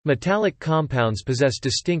bonding. Metallic compounds possess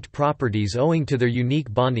distinct properties owing to their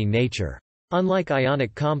unique bonding nature. Unlike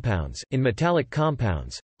ionic compounds, in metallic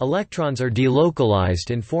compounds, electrons are delocalized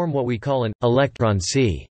and form what we call an electron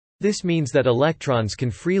sea. This means that electrons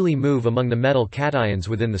can freely move among the metal cations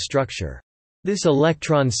within the structure. This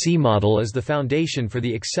electron sea model is the foundation for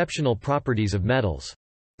the exceptional properties of metals.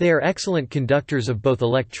 They are excellent conductors of both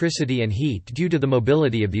electricity and heat due to the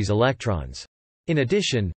mobility of these electrons. In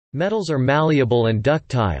addition, metals are malleable and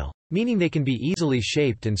ductile, meaning they can be easily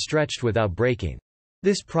shaped and stretched without breaking.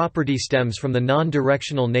 This property stems from the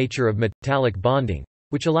non-directional nature of metallic bonding,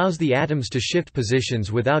 which allows the atoms to shift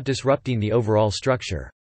positions without disrupting the overall structure.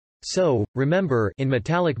 So, remember, in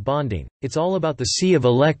metallic bonding, it's all about the sea of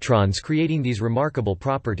electrons creating these remarkable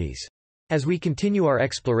properties. As we continue our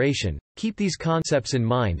exploration, keep these concepts in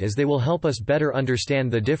mind as they will help us better understand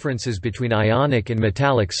the differences between ionic and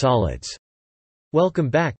metallic solids. Welcome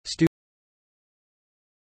back, students.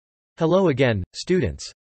 Hello again,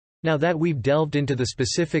 students. Now that we've delved into the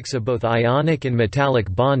specifics of both ionic and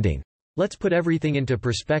metallic bonding, let's put everything into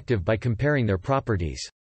perspective by comparing their properties.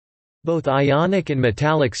 Both ionic and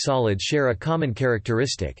metallic solids share a common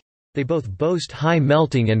characteristic. They both boast high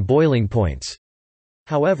melting and boiling points.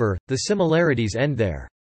 However, the similarities end there.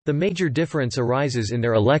 The major difference arises in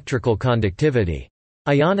their electrical conductivity.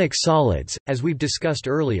 Ionic solids, as we've discussed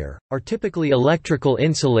earlier, are typically electrical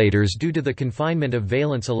insulators due to the confinement of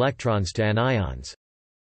valence electrons to anions.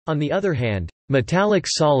 On the other hand, metallic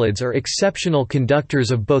solids are exceptional conductors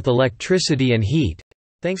of both electricity and heat,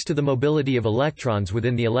 thanks to the mobility of electrons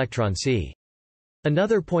within the electron sea.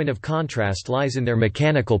 Another point of contrast lies in their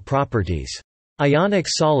mechanical properties. Ionic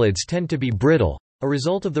solids tend to be brittle, a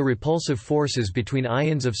result of the repulsive forces between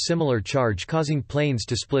ions of similar charge causing planes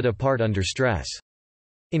to split apart under stress.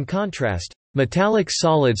 In contrast, metallic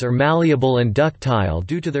solids are malleable and ductile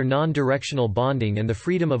due to their non-directional bonding and the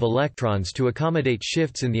freedom of electrons to accommodate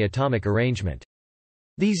shifts in the atomic arrangement.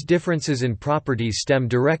 These differences in properties stem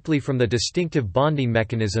directly from the distinctive bonding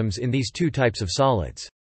mechanisms in these two types of solids.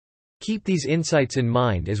 Keep these insights in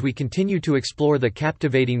mind as we continue to explore the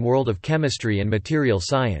captivating world of chemistry and material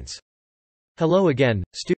science. Hello again,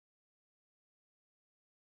 students.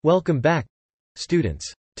 Welcome back,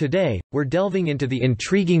 students. Today, we're delving into the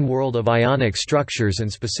intriguing world of ionic structures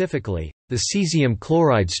and specifically, the cesium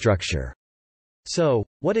chloride structure. So,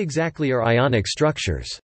 what exactly are ionic structures?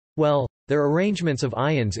 Well, they're arrangements of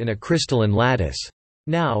ions in a crystalline lattice.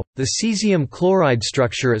 Now, the cesium chloride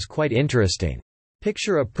structure is quite interesting.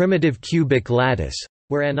 Picture a primitive cubic lattice,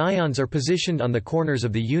 where anions are positioned on the corners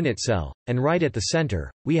of the unit cell, and right at the center,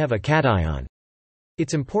 we have a cation.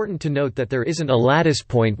 It's important to note that there isn't a lattice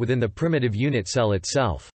point within the primitive unit cell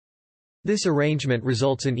itself. This arrangement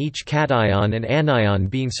results in each cation and anion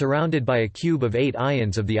being surrounded by a cube of 8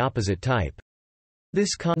 ions of the opposite type.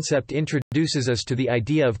 This concept introduces us to the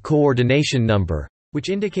idea of coordination number, which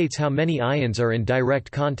indicates how many ions are in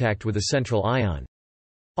direct contact with a central ion.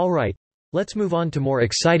 Alright, let's move on to more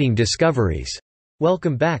exciting discoveries.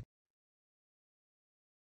 Welcome back.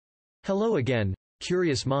 Hello again,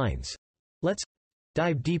 curious minds. Let's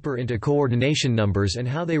dive deeper into coordination numbers and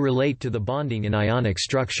how they relate to the bonding in ionic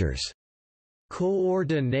structures.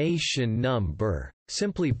 Coordination number,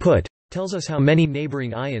 simply put, tells us how many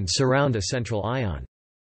neighboring ions surround a central ion.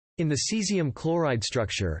 In the cesium chloride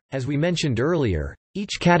structure, as we mentioned earlier,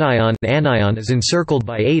 each cation anion is encircled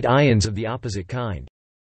by 8 ions of the opposite kind.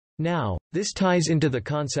 Now, this ties into the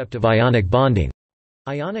concept of ionic bonding.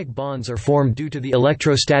 Ionic bonds are formed due to the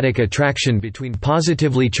electrostatic attraction between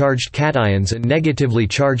positively charged cations and negatively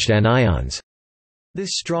charged anions. This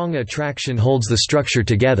strong attraction holds the structure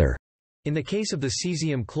together. In the case of the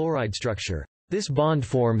cesium chloride structure, this bond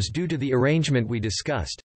forms due to the arrangement we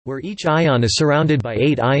discussed, where each ion is surrounded by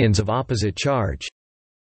 8 ions of opposite charge.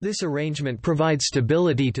 This arrangement provides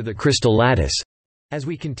stability to the crystal lattice. As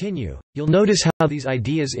we continue, you'll notice how these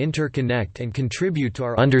ideas interconnect and contribute to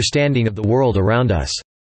our understanding of the world around us.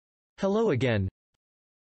 Hello again.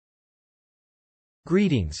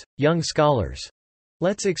 Greetings, young scholars.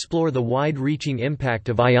 Let's explore the wide-reaching impact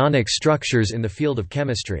of ionic structures in the field of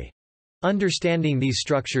chemistry. Understanding these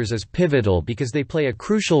structures is pivotal because they play a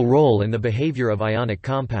crucial role in the behavior of ionic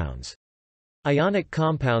compounds. Ionic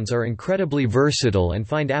compounds are incredibly versatile and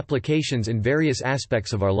find applications in various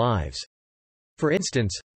aspects of our lives. For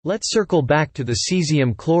instance, let's circle back to the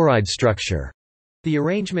cesium chloride structure. The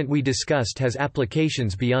arrangement we discussed has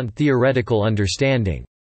applications beyond theoretical understanding.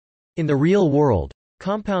 In the real world,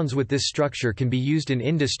 compounds with this structure can be used in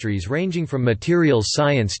industries ranging from materials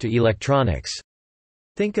science to electronics.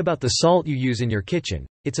 Think about the salt you use in your kitchen.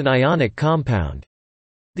 It's an ionic compound.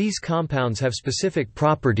 These compounds have specific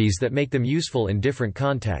properties that make them useful in different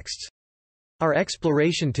contexts. Our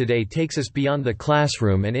exploration today takes us beyond the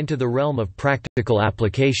classroom and into the realm of practical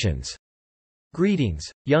applications. Greetings,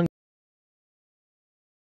 young.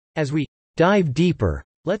 As we dive deeper,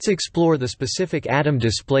 let's explore the specific atom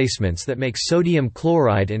displacements that make sodium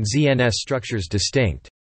chloride and ZnS structures distinct.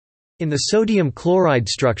 In the sodium chloride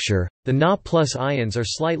structure, the Na+ ions are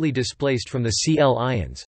slightly displaced from the Cl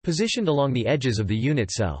ions, positioned along the edges of the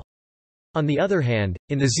unit cell. On the other hand,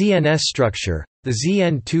 in the ZnS structure, the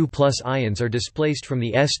Zn2+ ions are displaced from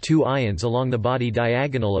the S2 ions along the body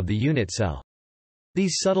diagonal of the unit cell.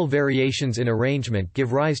 These subtle variations in arrangement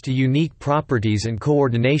give rise to unique properties and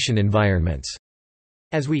coordination environments.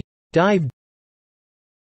 As we dive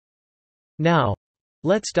now,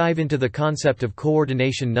 let's dive into the concept of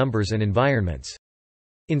coordination numbers and environments.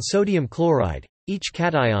 In sodium chloride, each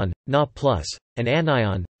cation, Na+, and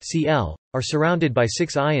anion, Cl, are surrounded by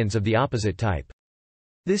 6 ions of the opposite type.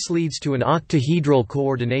 This leads to an octahedral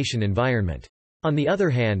coordination environment. On the other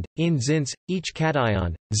hand, in ZnS, each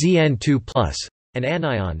cation, Zn2+, and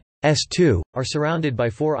anion, S2, are surrounded by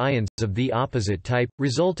 4 ions of the opposite type,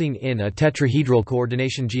 resulting in a tetrahedral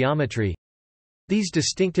coordination geometry. These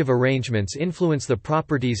distinctive arrangements influence the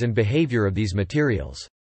properties and behavior of these materials.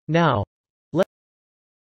 Now,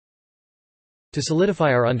 to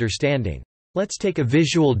solidify our understanding, let's take a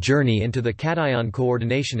visual journey into the cation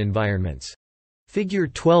coordination environments. Figure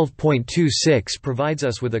 12.26 provides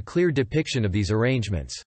us with a clear depiction of these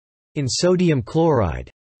arrangements. In sodium chloride,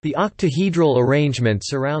 the octahedral arrangement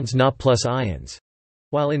surrounds Na+ ions,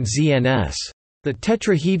 while in ZnS, the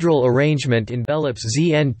tetrahedral arrangement envelops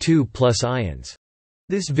Zn2+ ions.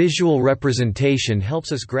 This visual representation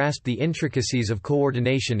helps us grasp the intricacies of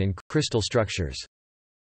coordination in crystal structures.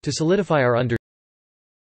 To solidify our understanding,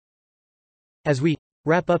 as we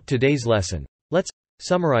wrap up today's lesson, let's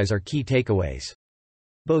summarize our key takeaways.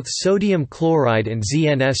 Both sodium chloride and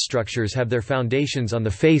ZnS structures have their foundations on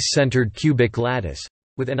the face-centered cubic lattice,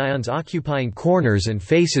 with anions occupying corners and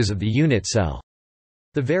faces of the unit cell.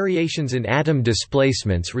 The variations in atom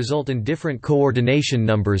displacements result in different coordination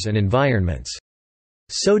numbers and environments.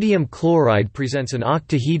 Sodium chloride presents an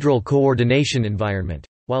octahedral coordination environment,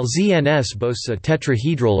 while ZnS boasts a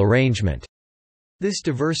tetrahedral arrangement. This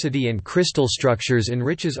diversity in crystal structures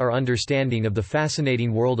enriches our understanding of the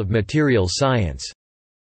fascinating world of materials science.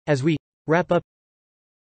 As we wrap up,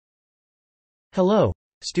 hello,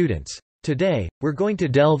 students. Today, we're going to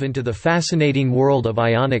delve into the fascinating world of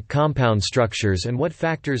ionic compound structures and what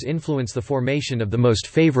factors influence the formation of the most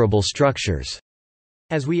favorable structures.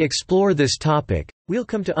 As we explore this topic, we'll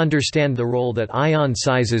come to understand the role that ion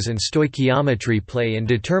sizes and stoichiometry play in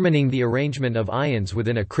determining the arrangement of ions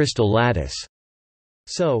within a crystal lattice.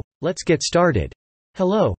 So, let's get started.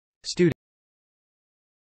 Hello, students.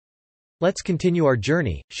 Let's continue our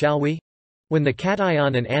journey, shall we? When the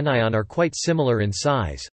cation and anion are quite similar in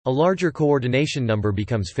size, a larger coordination number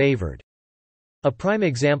becomes favored. A prime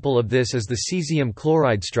example of this is the cesium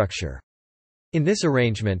chloride structure. In this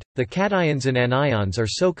arrangement, the cations and anions are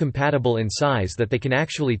so compatible in size that they can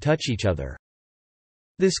actually touch each other.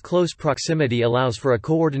 This close proximity allows for a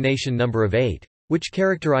coordination number of 8, which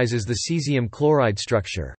characterizes the cesium chloride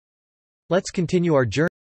structure. Let's continue our journey.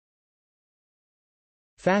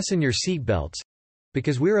 Fasten your seatbelts,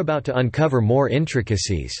 because we're about to uncover more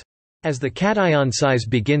intricacies. As the cation size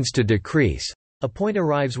begins to decrease, a point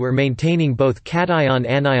arrives where maintaining both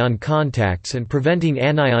cation-anion contacts and preventing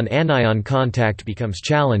anion-anion contact becomes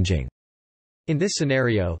challenging. In this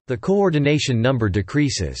scenario, the coordination number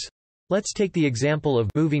decreases. Let's take the example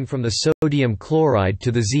of moving from the sodium chloride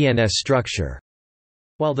to the ZnS structure.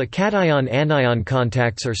 While the cation-anion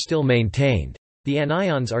contacts are still maintained, the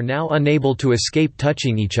anions are now unable to escape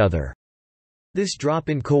touching each other. This drop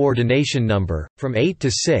in coordination number, from 8 to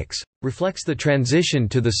 6, reflects the transition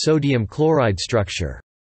to the sodium chloride structure.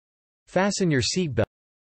 Fasten your seatbelt.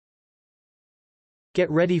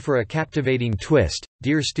 Get ready for a captivating twist,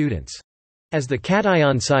 dear students. As the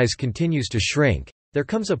cation size continues to shrink, there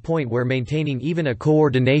comes a point where maintaining even a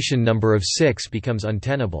coordination number of 6 becomes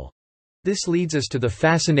untenable. This leads us to the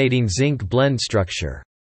fascinating zinc blende structure.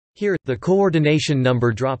 Here, the coordination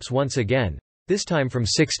number drops once again, this time from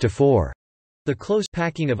 6 to 4. The close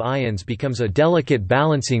packing of ions becomes a delicate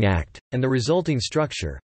balancing act, and the resulting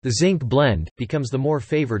structure, the zinc blende, becomes the more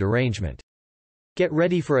favored arrangement. Get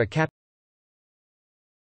ready for a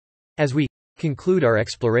As we conclude our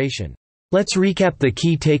exploration, let's recap the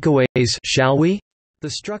key takeaways, shall we? The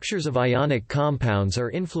structures of ionic compounds are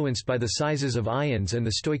influenced by the sizes of ions and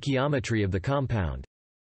the stoichiometry of the compound.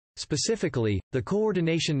 Specifically, the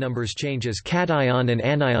coordination numbers change as cation and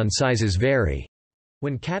anion sizes vary.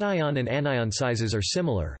 When cation and anion sizes are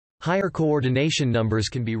similar, higher coordination numbers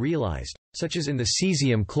can be realized, such as in the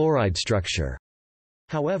cesium chloride structure.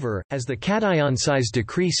 However, as the cation size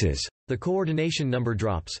decreases, the coordination number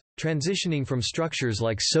drops, transitioning from structures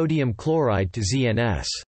like sodium chloride to ZnS.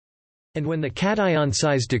 And when the cation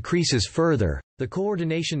size decreases further, the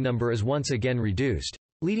coordination number is once again reduced,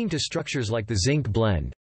 leading to structures like the zinc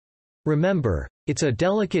blende. Remember, it's a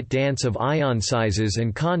delicate dance of ion sizes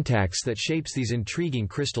and contacts that shapes these intriguing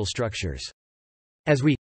crystal structures. As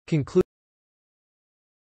we conclude.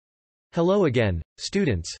 Hello again,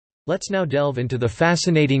 students. Let's now delve into the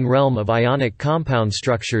fascinating realm of ionic compound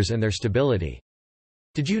structures and their stability.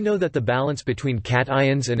 Did you know that the balance between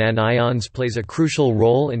cations and anions plays a crucial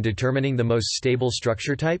role in determining the most stable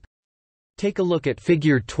structure type? Take a look at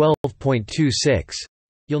Figure 12.26.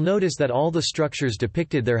 You'll notice that all the structures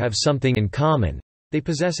depicted there have something in common. They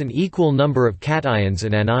possess an equal number of cations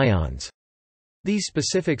and anions. These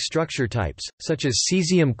specific structure types, such as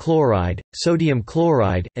cesium chloride, sodium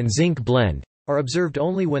chloride, and zinc blende, are observed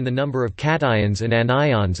only when the number of cations and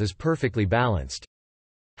anions is perfectly balanced.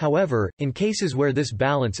 However, in cases where this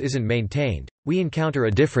balance isn't maintained, we encounter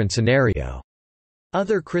a different scenario.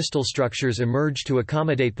 Other crystal structures emerge to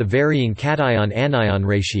accommodate the varying cation-anion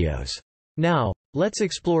ratios. Now, let's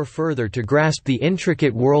explore further to grasp the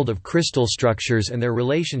intricate world of crystal structures and their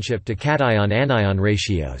relationship to cation-anion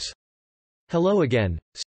ratios. Hello again.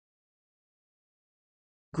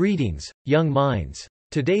 Greetings, young minds.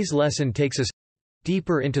 Today's lesson takes us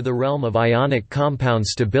deeper into the realm of ionic compound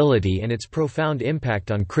stability and its profound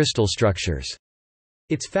impact on crystal structures.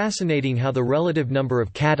 It's fascinating how the relative number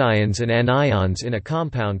of cations and anions in a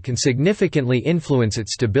compound can significantly influence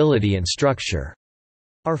its stability and structure.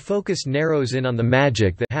 Our focus narrows in on the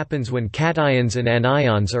magic that happens when cations and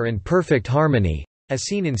anions are in perfect harmony, as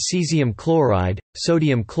seen in cesium chloride,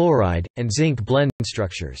 sodium chloride, and zinc blende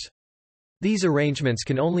structures. These arrangements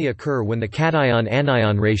can only occur when the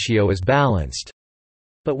cation-anion ratio is balanced.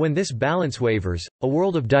 But when this balance wavers, a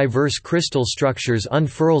world of diverse crystal structures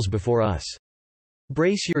unfurls before us.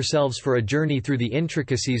 Brace yourselves for a journey through the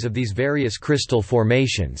intricacies of these various crystal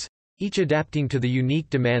formations, each adapting to the unique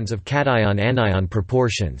demands of cation-anion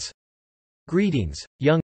proportions. Greetings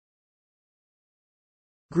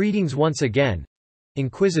once again,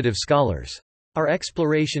 inquisitive scholars. Our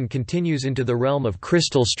exploration continues into the realm of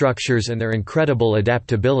crystal structures and their incredible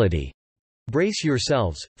adaptability. Brace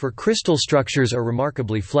yourselves, for crystal structures are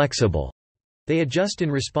remarkably flexible. They adjust in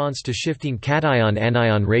response to shifting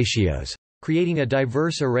cation-anion ratios, creating a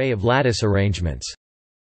diverse array of lattice arrangements.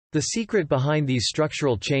 The secret behind these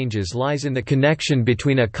structural changes lies in the connection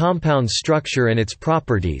between a compound's structure and its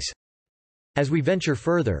properties. As we venture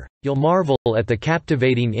further, you'll marvel at the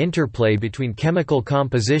captivating interplay between chemical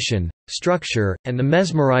composition, structure, and the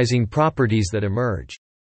mesmerizing properties that emerge.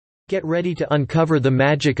 Get ready to uncover the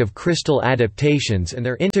magic of crystal adaptations and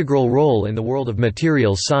their integral role in the world of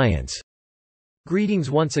materials science.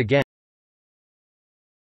 Greetings once again.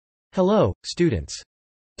 Hello, students.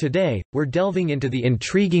 Today, we're delving into the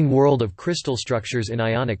intriguing world of crystal structures in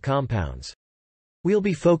ionic compounds. We'll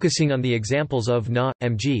be focusing on the examples of Na,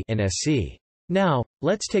 Mg, and Sc. Now,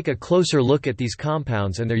 let's take a closer look at these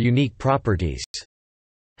compounds and their unique properties.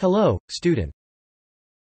 Hello, student.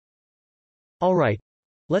 Alright,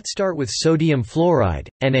 let's start with sodium fluoride,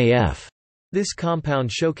 NaF. This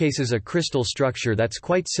compound showcases a crystal structure that's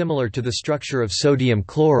quite similar to the structure of sodium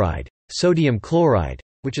chloride,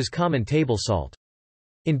 which is common table salt.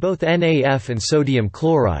 In both NaF and sodium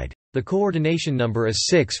chloride, the coordination number is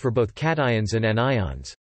 6 for both cations and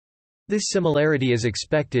anions. This similarity is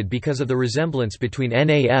expected because of the resemblance between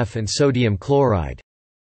NaF and sodium chloride.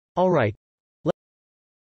 Alright.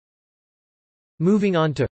 Moving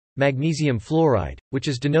on to magnesium fluoride, which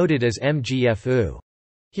is denoted as MgFu.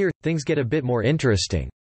 Here, things get a bit more interesting.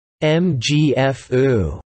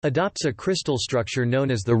 MgFu adopts a crystal structure known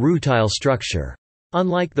as the rutile structure.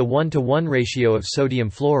 Unlike the 1:1 ratio of sodium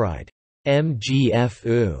fluoride,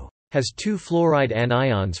 MgFu has 2 fluoride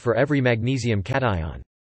anions for every magnesium cation.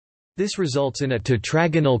 This results in a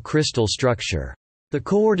tetragonal crystal structure. The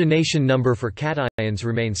coordination number for cations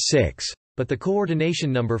remains 6, but the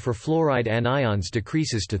coordination number for fluoride anions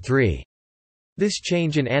decreases to 3. This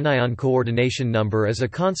change in anion coordination number is a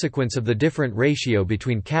consequence of the different ratio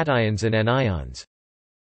between cations and anions.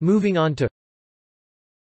 Moving on to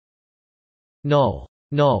null.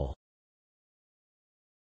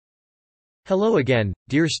 Hello again,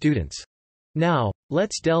 dear students. Now,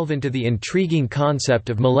 let's delve into the intriguing concept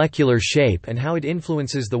of molecular shape and how it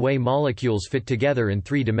influences the way molecules fit together in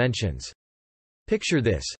 3 dimensions. Picture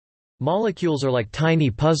this. Molecules are like tiny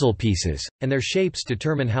puzzle pieces, and their shapes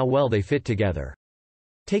determine how well they fit together.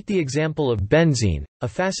 Take the example of benzene, a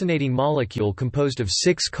fascinating molecule composed of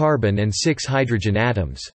 6 carbon and 6 hydrogen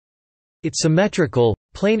atoms. Its symmetrical,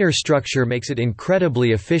 planar structure makes it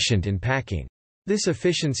incredibly efficient in packing. This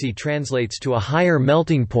efficiency translates to a higher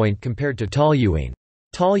melting point compared to toluene.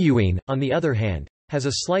 Toluene, on the other hand, has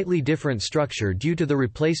a slightly different structure due to the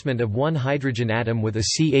replacement of one hydrogen atom with a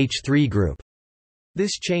CH3 group.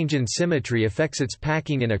 This change in symmetry affects its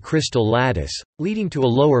packing in a crystal lattice, leading to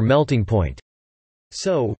a lower melting point.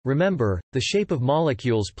 So, remember, the shape of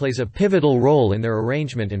molecules plays a pivotal role in their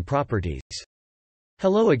arrangement and properties.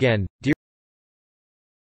 Hello again, dear.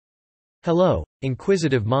 Hello,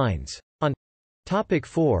 inquisitive minds. On Topic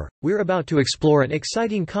 4, we're about to explore an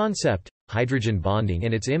exciting concept, hydrogen bonding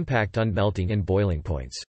and its impact on melting and boiling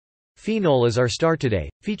points. Phenol is our star today,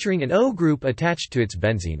 featuring an O group attached to its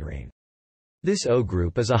benzene ring. This O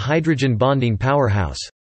group is a hydrogen bonding powerhouse.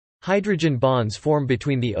 Hydrogen bonds form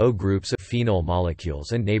between the O groups of phenol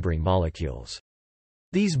molecules and neighboring molecules.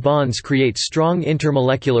 These bonds create strong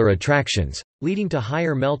intermolecular attractions, leading to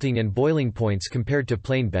higher melting and boiling points compared to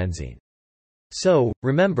plain benzene. So,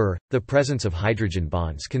 remember, the presence of hydrogen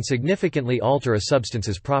bonds can significantly alter a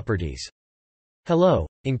substance's properties. Hello,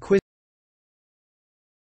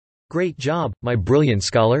 Great job, my brilliant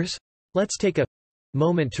scholars! Let's take a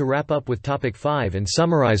moment to wrap up with topic 5 and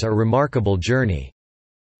summarize our remarkable journey.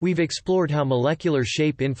 We've explored how molecular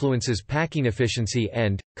shape influences packing efficiency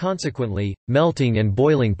and, consequently, melting and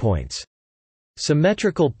boiling points.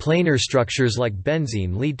 Symmetrical planar structures like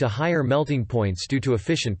benzene lead to higher melting points due to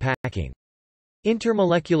efficient packing.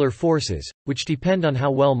 Intermolecular forces, which depend on how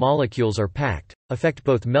well molecules are packed, affect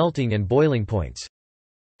both melting and boiling points.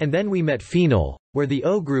 And then we met phenol, where the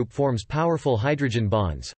O group forms powerful hydrogen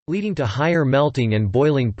bonds, leading to higher melting and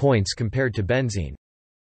boiling points compared to benzene.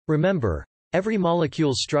 Remember, every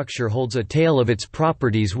molecule's structure holds a tale of its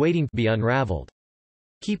properties waiting to be unraveled.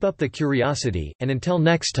 Keep up the curiosity, and until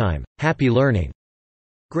next time, happy learning.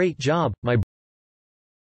 Great job, my.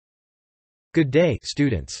 Good day,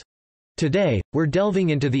 students. Today, we're delving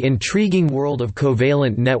into the intriguing world of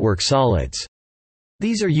covalent network solids.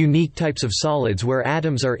 These are unique types of solids where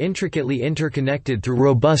atoms are intricately interconnected through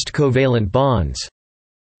robust covalent bonds.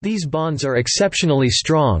 These bonds are exceptionally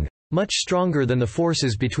strong, much stronger than the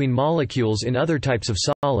forces between molecules in other types of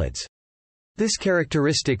solids. This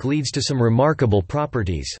characteristic leads to some remarkable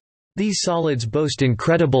properties. These solids boast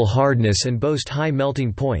incredible hardness and boast high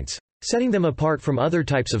melting points, setting them apart from other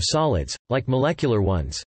types of solids, like molecular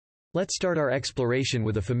ones. Let's start our exploration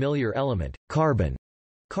with a familiar element, carbon.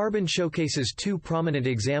 Carbon showcases 2 prominent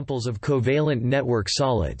examples of covalent network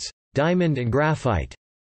solids, diamond and graphite.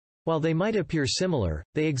 While they might appear similar,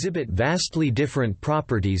 they exhibit vastly different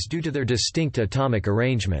properties due to their distinct atomic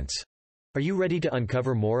arrangements. Are you ready to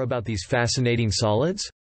uncover more about these fascinating solids?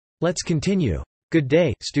 Let's continue. Good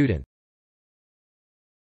day, student.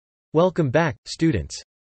 Welcome back, students.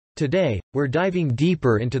 Today, we're diving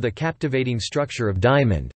deeper into the captivating structure of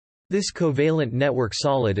diamond. This covalent network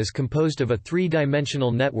solid is composed of a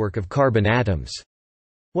 3-dimensional network of carbon atoms.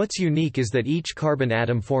 What's unique is that each carbon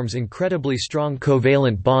atom forms incredibly strong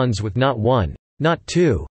covalent bonds with not 1, not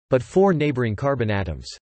 2, but 4 neighboring carbon atoms.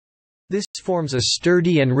 This forms a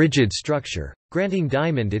sturdy and rigid structure, granting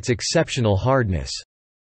diamond its exceptional hardness.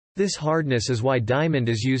 This hardness is why diamond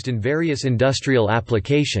is used in various industrial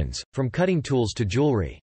applications, from cutting tools to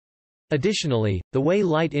jewelry. Additionally, the way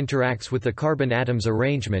light interacts with the carbon atom's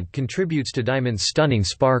arrangement contributes to diamond's stunning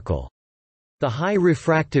sparkle. The high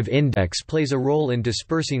refractive index plays a role in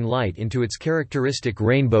dispersing light into its characteristic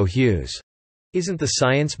rainbow hues. Isn't the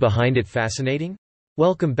science behind it fascinating?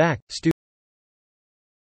 Welcome back, students.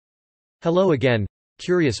 Hello again,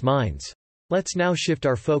 curious minds. Let's now shift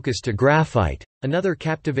our focus to graphite, another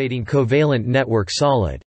captivating covalent network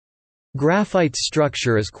solid. Graphite's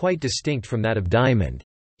structure is quite distinct from that of diamond.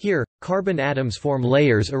 Here, carbon atoms form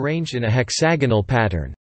layers arranged in a hexagonal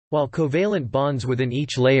pattern. While covalent bonds within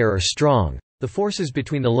each layer are strong, the forces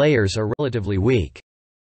between the layers are relatively weak.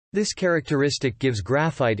 This characteristic gives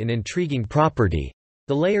graphite an intriguing property.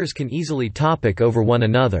 The layers can easily topic over one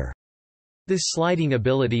another. This sliding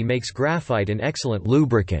ability makes graphite an excellent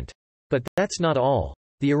lubricant. But that's not all.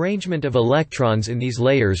 The arrangement of electrons in these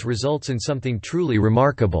layers results in something truly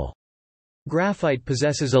remarkable. Graphite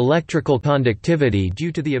possesses electrical conductivity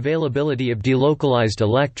due to the availability of delocalized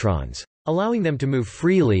electrons, allowing them to move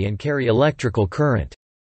freely and carry electrical current.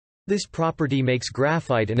 This property makes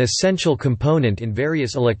graphite an essential component in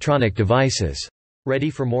various electronic devices. Ready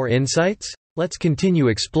for more insights? Let's continue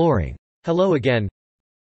exploring. Hello again.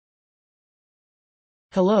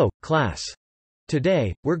 Hello, class.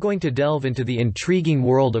 Today, we're going to delve into the intriguing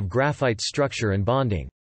world of graphite's structure and bonding.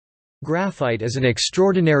 Graphite is an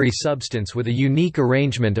extraordinary substance with a unique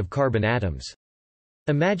arrangement of carbon atoms.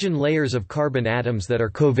 Imagine layers of carbon atoms that are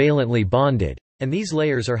covalently bonded, and these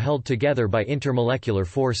layers are held together by intermolecular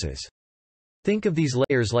forces. Think of these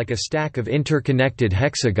layers like a stack of interconnected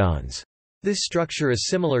hexagons. This structure is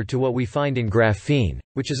similar to what we find in graphene,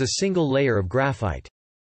 which is a single layer of graphite.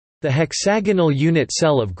 The hexagonal unit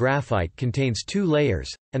cell of graphite contains two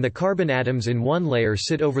layers, and the carbon atoms in one layer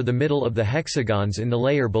sit over the middle of the hexagons in the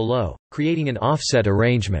layer below, creating an offset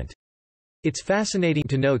arrangement. It's fascinating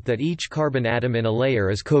to note that each carbon atom in a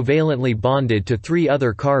layer is covalently bonded to three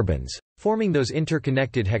other carbons, forming those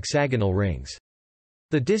interconnected hexagonal rings.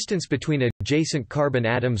 The distance between adjacent carbon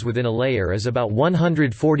atoms within a layer is about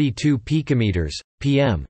 142 picometers,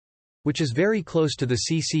 pm, which is very close to the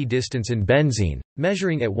cc distance in benzene,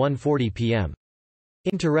 measuring at 140 pm.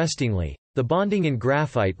 Interestingly, the bonding in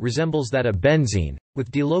graphite resembles that of benzene,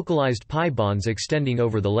 with delocalized pi bonds extending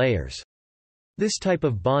over the layers. This type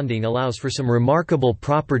of bonding allows for some remarkable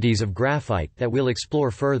properties of graphite that we'll explore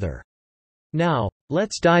further. Now,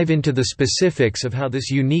 let's dive into the specifics of how this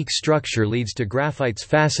unique structure leads to graphite's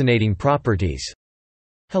fascinating properties.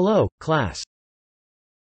 Hello, class.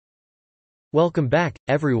 Welcome back,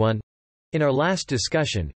 everyone. In our last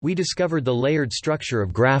discussion, we discovered the layered structure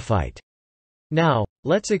of graphite. Now,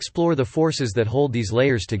 let's explore the forces that hold these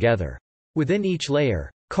layers together. Within each layer,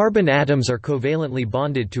 carbon atoms are covalently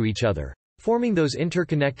bonded to each other, forming those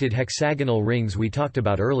interconnected hexagonal rings we talked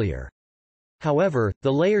about earlier. However,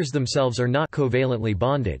 the layers themselves are not covalently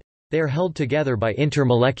bonded. They are held together by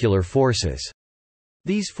intermolecular forces.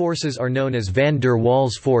 These forces are known as van der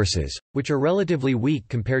Waals forces, which are relatively weak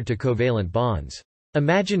compared to covalent bonds.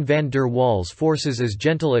 Imagine van der Waals forces as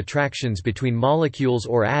gentle attractions between molecules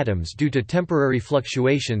or atoms due to temporary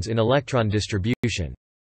fluctuations in electron distribution.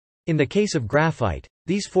 In the case of graphite,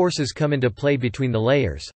 these forces come into play between the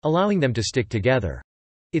layers, allowing them to stick together.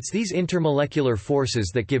 It's these intermolecular forces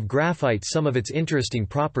that give graphite some of its interesting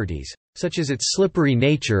properties, such as its slippery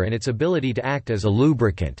nature and its ability to act as a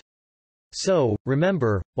lubricant. So,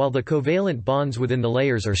 remember, while the covalent bonds within the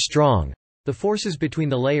layers are strong, the forces between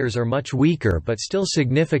the layers are much weaker but still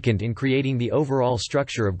significant in creating the overall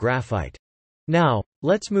structure of graphite. Now,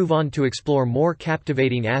 let's move on to explore more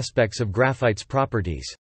captivating aspects of graphite's properties.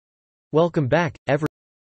 Welcome back, everyone.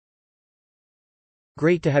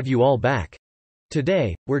 Great to have you all back.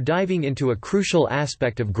 Today, we're diving into a crucial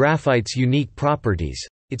aspect of graphite's unique properties,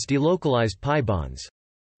 its delocalized pi bonds.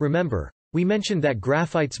 Remember, we mentioned that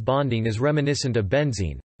graphite's bonding is reminiscent of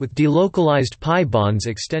benzene, with delocalized pi bonds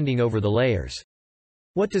extending over the layers.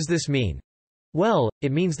 What does this mean? Well,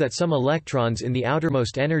 it means that some electrons in the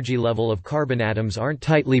outermost energy level of carbon atoms aren't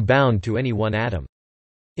tightly bound to any one atom.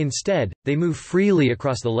 Instead, they move freely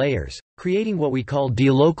across the layers, creating what we call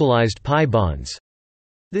delocalized pi bonds.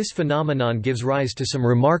 This phenomenon gives rise to some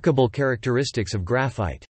remarkable characteristics of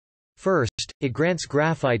graphite. First, it grants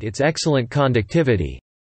graphite its excellent conductivity.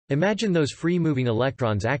 Imagine those free-moving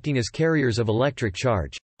electrons acting as carriers of electric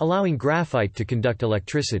charge, allowing graphite to conduct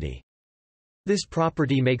electricity. This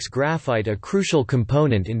property makes graphite a crucial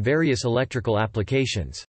component in various electrical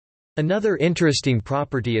applications. Another interesting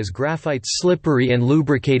property is graphite's slippery and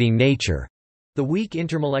lubricating nature. The weak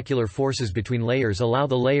intermolecular forces between layers allow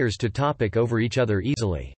the layers to topic over each other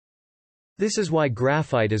easily. This is why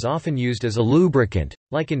graphite is often used as a lubricant,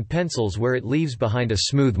 like in pencils where it leaves behind a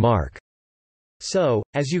smooth mark. So,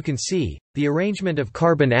 as you can see, the arrangement of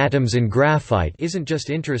carbon atoms in graphite isn't just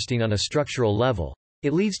interesting on a structural level.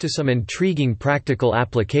 It leads to some intriguing practical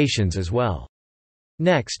applications as well.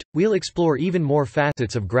 Next, we'll explore even more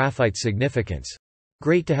facets of graphite's significance.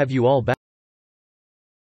 Great to have you all back.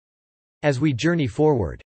 As we journey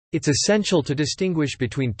forward, it's essential to distinguish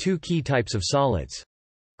between two key types of solids: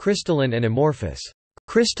 crystalline and amorphous.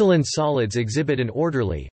 Crystalline solids exhibit an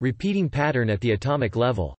orderly, repeating pattern at the atomic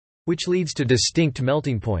level. which leads to distinct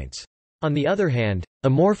melting points. On the other hand,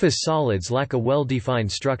 amorphous solids lack a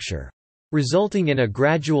well-defined structure, resulting in a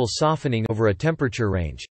gradual softening over a temperature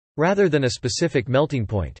range, rather than a specific melting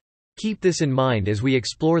point. Keep this in mind as we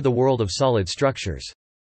explore the world of solid structures.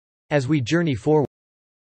 As we journey forward.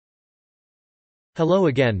 Hello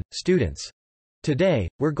again, students. Today,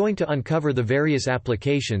 we're going to uncover the various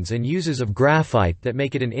applications and uses of graphite that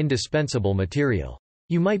make it an indispensable material.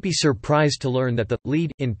 You might be surprised to learn that the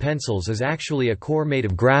lead in pencils is actually a core made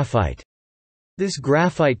of graphite. This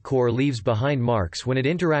graphite core leaves behind marks when it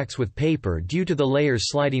interacts with paper due to the layers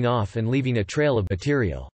sliding off and leaving a trail of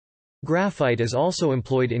material. Graphite is also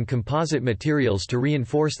employed in composite materials to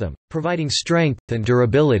reinforce them, providing strength and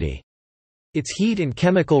durability. Its heat and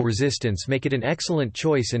chemical resistance make it an excellent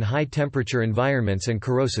choice in high-temperature environments and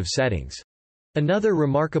corrosive settings. Another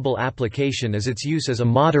remarkable application is its use as a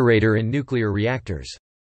moderator in nuclear reactors.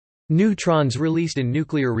 Neutrons released in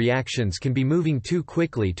nuclear reactions can be moving too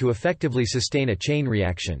quickly to effectively sustain a chain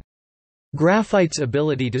reaction. Graphite's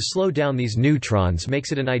ability to slow down these neutrons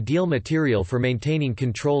makes it an ideal material for maintaining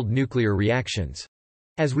controlled nuclear reactions.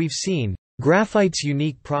 As we've seen, graphite's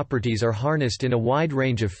unique properties are harnessed in a wide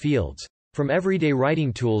range of fields, from everyday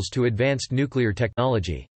writing tools to advanced nuclear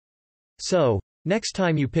technology. So, next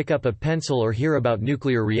time you pick up a pencil or hear about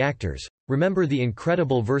nuclear reactors, remember the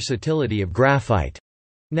incredible versatility of graphite.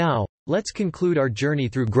 Now, let's conclude our journey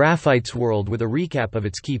through graphite's world with a recap of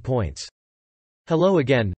its key points. Hello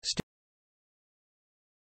again,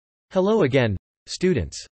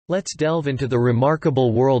 students. Let's delve into the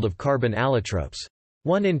remarkable world of carbon allotropes.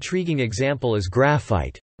 One intriguing example is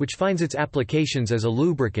graphite, which finds its applications as a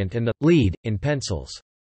lubricant and the lead in pencils.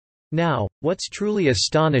 Now, what's truly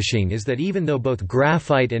astonishing is that even though both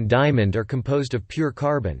graphite and diamond are composed of pure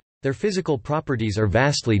carbon, their physical properties are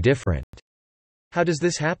vastly different. How does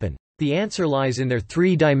this happen? The answer lies in their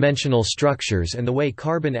three-dimensional structures and the way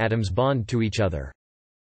carbon atoms bond to each other.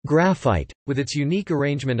 Graphite, with its unique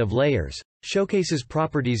arrangement of layers, showcases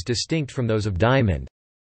properties distinct from those of diamond.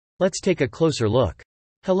 Let's take a closer look.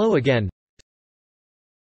 Hello again.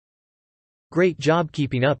 Great job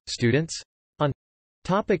keeping up, students. On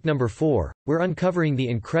topic number 4, we're uncovering the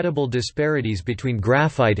incredible disparities between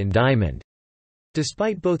graphite and diamond.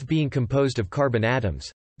 Despite both being composed of carbon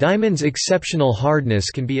atoms, diamond's exceptional hardness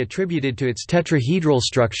can be attributed to its tetrahedral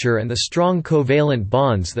structure and the strong covalent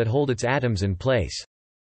bonds that hold its atoms in place.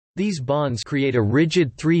 These bonds create a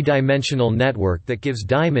rigid three-dimensional network that gives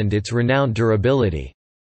diamond its renowned durability.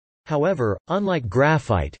 However, unlike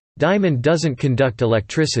graphite, diamond doesn't conduct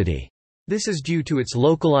electricity. This is due to its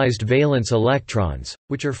localized valence electrons,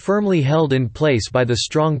 which are firmly held in place by the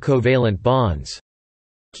strong covalent bonds.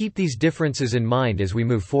 Keep these differences in mind as we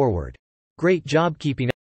move forward. Great job keeping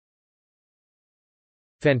up.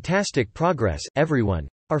 Fantastic progress, everyone.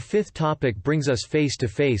 Our fifth topic brings us face to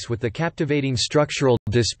face with the captivating structural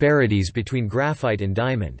disparities between graphite and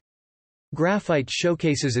diamond. Graphite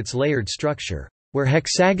showcases its layered structure, where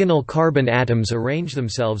hexagonal carbon atoms arrange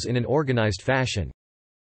themselves in an organized fashion.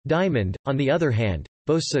 Diamond, on the other hand,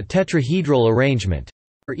 boasts a tetrahedral arrangement,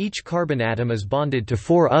 where each carbon atom is bonded to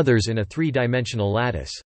 4 others in a three-dimensional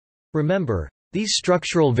lattice. Remember, these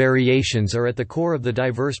structural variations are at the core of the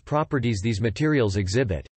diverse properties these materials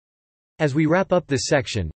exhibit. As we wrap up this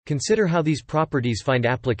section, consider how these properties find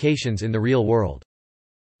applications in the real world.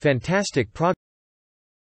 Fantastic progress.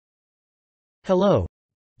 Hello,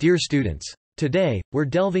 dear students. Today, we're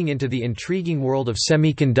delving into the intriguing world of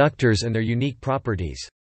semiconductors and their unique properties.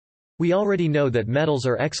 We already know that metals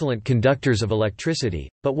are excellent conductors of electricity,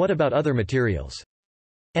 but what about other materials?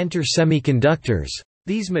 Enter semiconductors.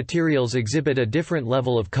 These materials exhibit a different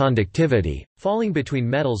level of conductivity, falling between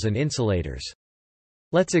metals and insulators.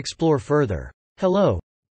 Let's explore further. Hello.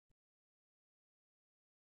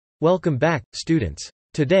 Welcome back, students.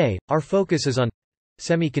 Today, our focus is on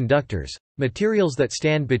semiconductors, materials that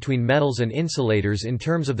stand between metals and insulators in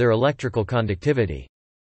terms of their electrical conductivity.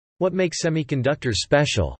 What makes semiconductors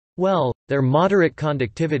special? Well, their moderate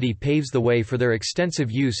conductivity paves the way for their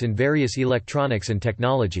extensive use in various electronics and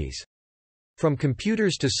technologies. From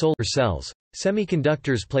computers to solar cells,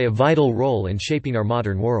 semiconductors play a vital role in shaping our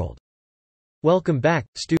modern world. Welcome back,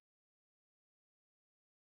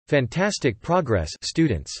 Fantastic progress,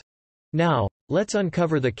 students. Now, let's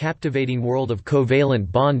uncover the captivating world of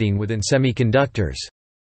covalent bonding within semiconductors.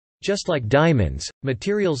 Just like diamonds,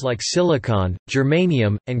 materials like silicon,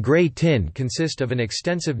 germanium, and gray tin consist of an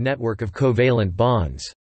extensive network of covalent bonds.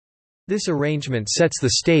 This arrangement sets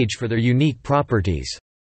the stage for their unique properties.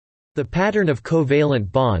 The pattern of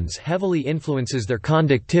covalent bonds heavily influences their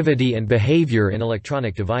conductivity and behavior in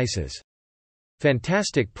electronic devices.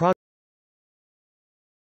 Fantastic progress.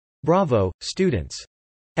 Bravo, students!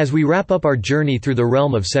 As we wrap up our journey through the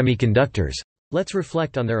realm of semiconductors, let's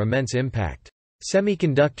reflect on their immense impact.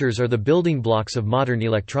 Semiconductors are the building blocks of modern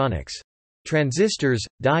electronics. Transistors,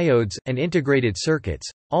 diodes, and integrated circuits,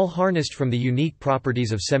 all harnessed from the unique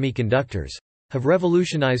properties of semiconductors, have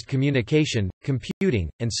revolutionized communication,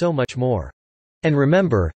 computing, and so much more. And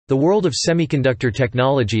remember, the world of semiconductor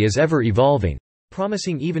technology is ever evolving,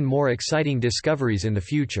 promising even more exciting discoveries in the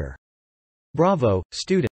future. Bravo,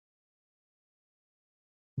 students!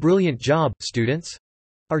 Brilliant job, students!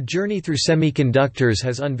 Our journey through semiconductors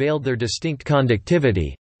has unveiled their distinct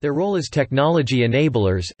conductivity, their role as technology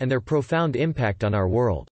enablers, and their profound impact on our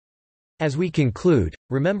world. As we conclude,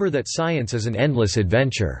 remember that science is an endless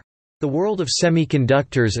adventure. The world of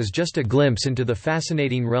semiconductors is just a glimpse into the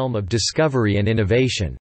fascinating realm of discovery and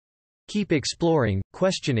innovation. Keep exploring,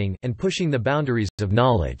 questioning, and pushing the boundaries of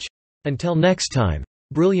knowledge. Until next time,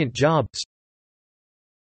 brilliant job.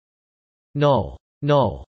 Null.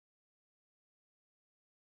 Null.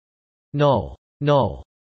 Null. Null.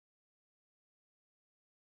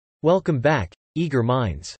 Welcome back, eager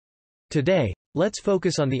minds. Today, let's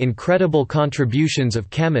focus on the incredible contributions of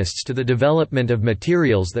chemists to the development of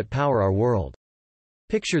materials that power our world.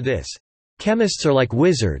 Picture this. Chemists are like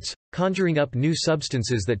wizards, conjuring up new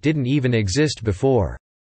substances that didn't even exist before.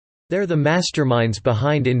 They're the masterminds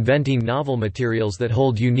behind inventing novel materials that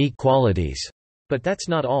hold unique qualities. But that's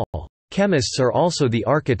not all. Chemists are also the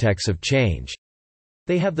architects of change.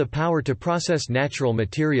 They have the power to process natural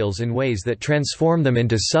materials in ways that transform them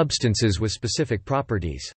into substances with specific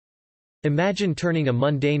properties. Imagine turning a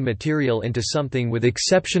mundane material into something with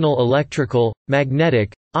exceptional electrical,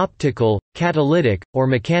 magnetic, optical, catalytic, or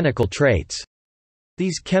mechanical traits.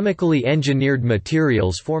 These chemically engineered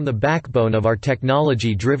materials form the backbone of our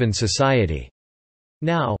technology-driven society.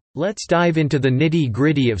 Now, let's dive into the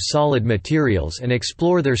nitty-gritty of solid materials and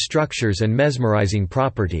explore their structures and mesmerizing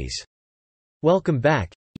properties. Welcome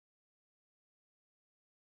back.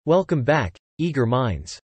 Welcome back, eager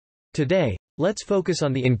minds. Today, let's focus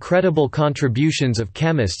on the incredible contributions of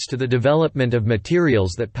chemists to the development of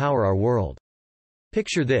materials that power our world.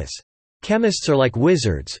 Picture this. Chemists are like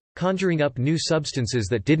wizards, conjuring up new substances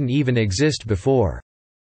that didn't even exist before.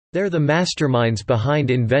 They're the masterminds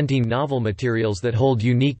behind inventing novel materials that hold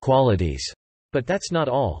unique qualities. But that's not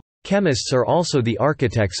all. Chemists are also the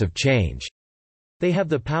architects of change. They have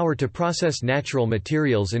the power to process natural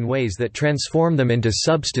materials in ways that transform them into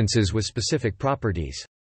substances with specific properties.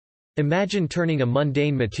 Imagine turning a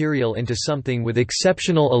mundane material into something with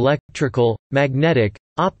exceptional electrical, magnetic,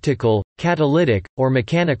 optical, catalytic, or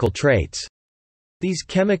mechanical traits. These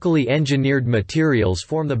chemically engineered materials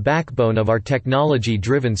form the backbone of our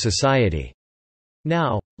technology-driven society.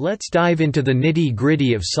 Now, let's dive into the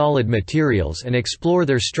nitty-gritty of solid materials and explore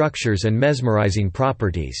their structures and mesmerizing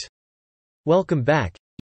properties. Welcome back.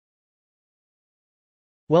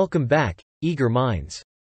 Welcome back, eager minds.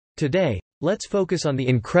 Today, let's focus on the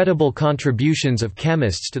incredible contributions of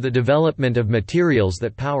chemists to the development of materials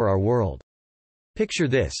that power our world. Picture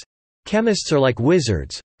this. Chemists are like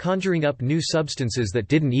wizards, conjuring up new substances that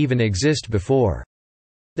didn't even exist before.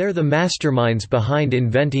 They're the masterminds behind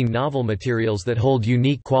inventing novel materials that hold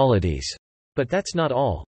unique qualities. But that's not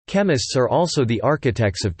all. Chemists are also the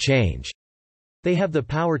architects of change. They have the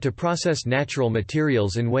power to process natural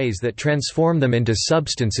materials in ways that transform them into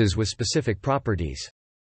substances with specific properties.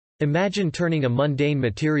 Imagine turning a mundane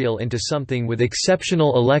material into something with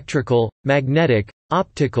exceptional electrical, magnetic,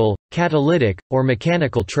 optical, catalytic, or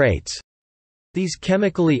mechanical traits. These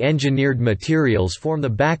chemically engineered materials form the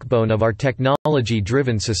backbone of our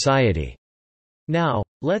technology-driven society. Now,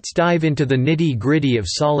 let's dive into the nitty-gritty of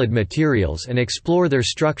solid materials and explore their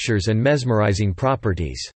structures and mesmerizing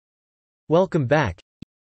properties. Welcome back.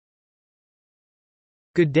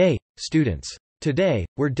 Good day, students. Today,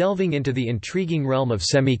 we're delving into the intriguing realm of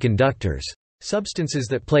semiconductors, substances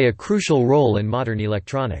that play a crucial role in modern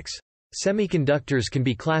electronics. Semiconductors can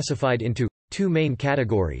be classified into two main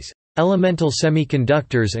categories: elemental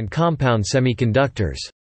semiconductors and compound semiconductors.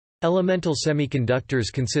 Elemental semiconductors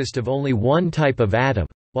consist of only one type of atom,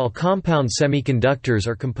 while compound semiconductors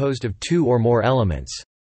are composed of two or more elements.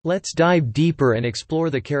 Let's dive deeper and explore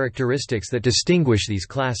the characteristics that distinguish these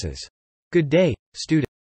classes. Good day, students.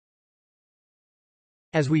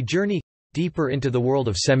 As we journey deeper into the world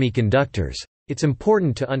of semiconductors, it's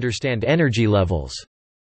important to understand energy levels.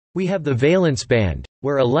 We have the valence band,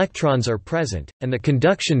 where electrons are present, and the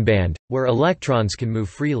conduction band, where electrons can move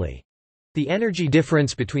freely. The energy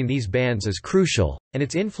difference between these bands is crucial, and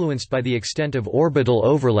it's influenced by the extent of orbital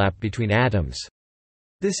overlap between atoms.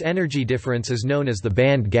 This energy difference is known as the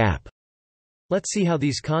band gap. Let's see how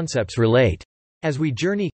these concepts relate. As we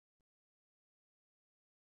journey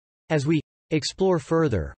As we explore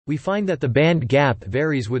further, we find that the band gap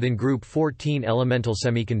varies within group 14 elemental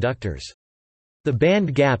semiconductors. The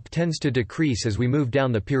band gap tends to decrease as we move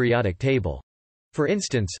down the periodic table. For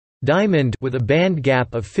instance, diamond with a band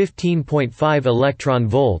gap of 15.5 electron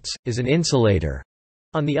volts is an insulator.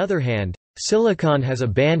 On the other hand, silicon has a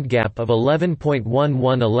band gap of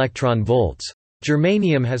 11.11 electron volts,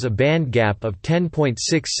 germanium has a band gap of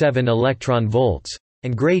 10.67 electron volts,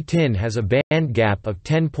 and gray tin has a band gap of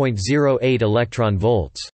 10.08 electron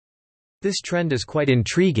volts. This trend is quite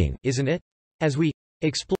intriguing, isn't it? As we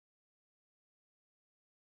explore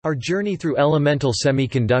our journey through elemental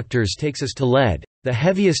semiconductors takes us to lead, the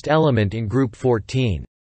heaviest element in group 14.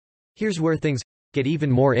 Here's where things get even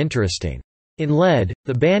more interesting. In lead,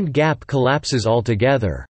 the band gap collapses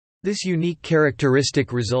altogether. This unique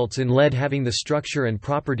characteristic results in lead having the structure and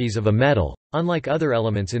properties of a metal, unlike other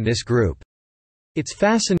elements in this group. It's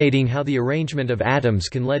fascinating how the arrangement of atoms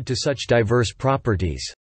can lead to such diverse properties.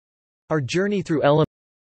 Our journey through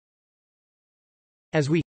As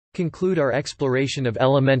we conclude our exploration of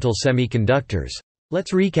elemental semiconductors,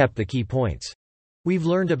 let's recap the key points. We've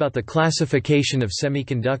learned about the classification of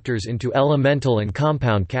semiconductors into elemental and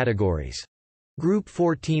compound categories. Group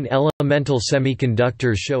 14 elemental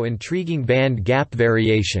semiconductors show intriguing band gap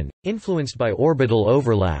variation, influenced by orbital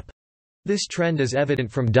overlap. This trend is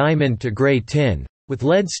evident from diamond to gray tin, with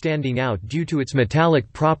lead standing out due to its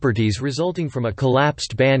metallic properties resulting from a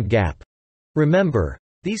collapsed band gap. Remember,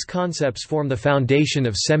 these concepts form the foundation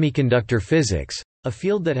of semiconductor physics, a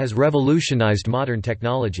field that has revolutionized modern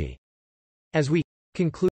technology. As we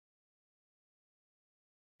conclude.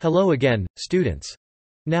 Hello again, students.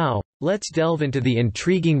 Now, let's delve into the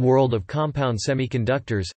intriguing world of compound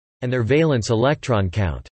semiconductors and their valence electron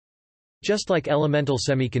count. Just like elemental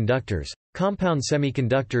semiconductors, compound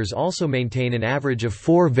semiconductors also maintain an average of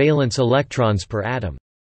 4 valence electrons per atom.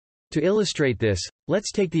 To illustrate this,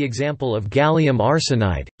 let's take the example of gallium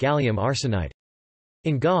arsenide.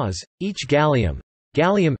 In Gauss, each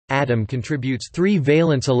gallium atom contributes 3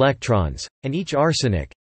 valence electrons, and each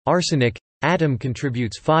arsenic atom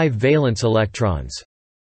contributes 5 valence electrons.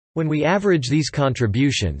 When we average these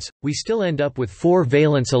contributions, we still end up with 4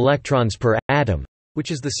 valence electrons per atom, which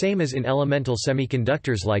is the same as in elemental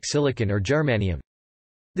semiconductors like silicon or germanium.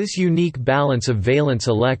 This unique balance of valence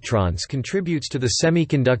electrons contributes to the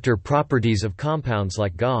semiconductor properties of compounds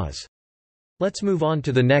like Gauss. Let's move on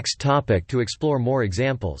to the next topic to explore more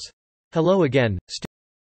examples. Hello again,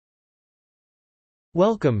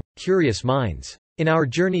 Welcome, curious minds. In our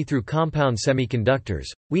journey through compound semiconductors,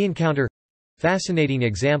 we encounter fascinating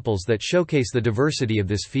examples that showcase the diversity of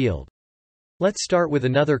this field. Let's start with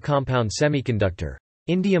another compound semiconductor,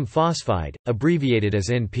 indium phosphide, abbreviated as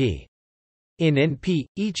Np. In Np,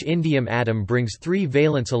 each indium atom brings 3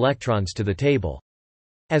 valence electrons to the table.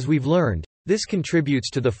 As we've learned, this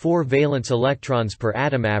contributes to the 4 valence electrons per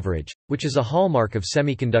atom average, which is a hallmark of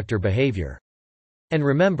semiconductor behavior. And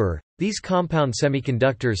remember, these compound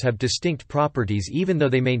semiconductors have distinct properties even though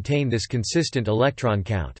they maintain this consistent electron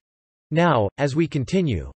count. Now, as we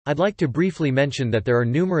continue, I'd like to briefly mention that there are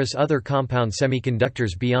numerous other compound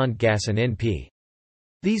semiconductors beyond GaAs and Np.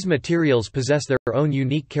 These materials possess their own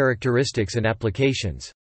unique characteristics and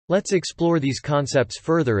applications. Let's explore these concepts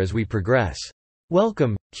further as we progress.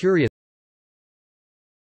 Welcome, curious.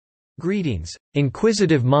 Greetings,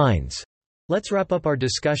 inquisitive minds. Let's wrap up our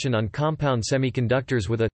discussion on compound semiconductors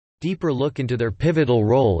with a deeper look into their pivotal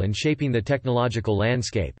role in shaping the technological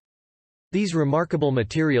landscape. These remarkable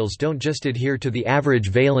materials don't just adhere to the average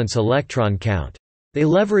valence electron count. They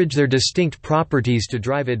leverage their distinct properties to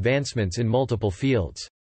drive advancements in multiple fields.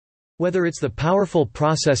 Whether it's the powerful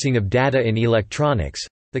processing of data in electronics,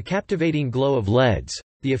 the captivating glow of LEDs,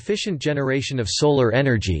 the efficient generation of solar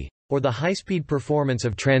energy, or the high-speed performance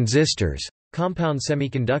of transistors, compound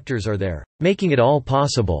semiconductors are there, making it all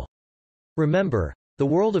possible. Remember, the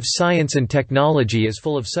world of science and technology is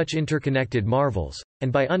full of such interconnected marvels,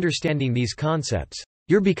 and by understanding these concepts,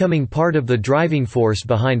 you're becoming part of the driving force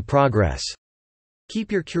behind progress.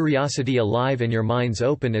 Keep your curiosity alive and your minds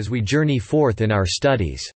open as we journey forth in our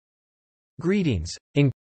studies. Greetings.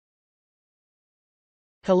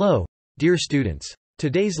 Hello, dear students.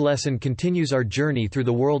 Today's lesson continues our journey through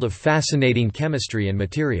the world of fascinating chemistry and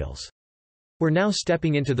materials. We're now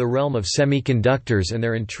stepping into the realm of semiconductors and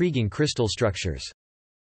their intriguing crystal structures.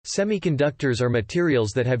 Semiconductors are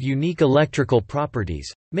materials that have unique electrical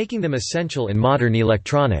properties, making them essential in modern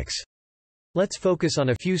electronics. Let's focus on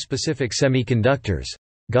a few specific semiconductors: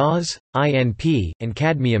 gauze, INP, and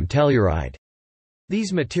cadmium telluride.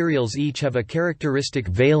 These materials each have a characteristic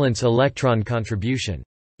valence electron contribution.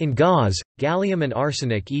 In gauze, gallium and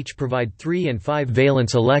arsenic each provide 3 and 5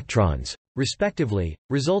 valence electrons, respectively,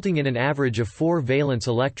 resulting in an average of 4 valence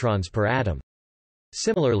electrons per atom.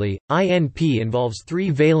 Similarly, InP involves 3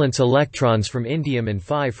 valence electrons from indium and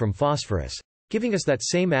 5 from phosphorus, giving us that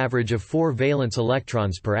same average of 4 valence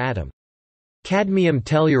electrons per atom. Cadmium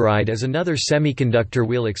telluride is another semiconductor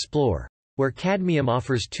we'll explore, where cadmium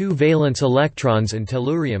offers 2 valence electrons and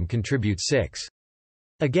tellurium contributes 6.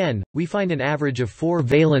 Again, we find an average of 4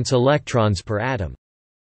 valence electrons per atom.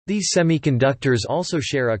 These semiconductors also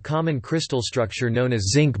share a common crystal structure known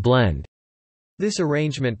as zinc blende. This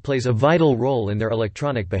arrangement plays a vital role in their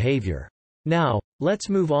electronic behavior. Now, let's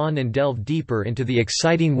move on and delve deeper into the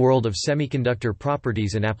exciting world of semiconductor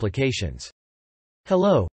properties and applications.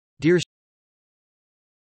 Hello, dear students.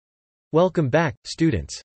 Welcome back,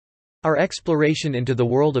 students. Our exploration into the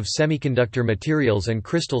world of semiconductor materials and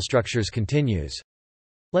crystal structures continues.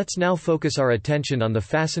 Let's now focus our attention on the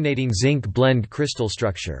fascinating zinc blende crystal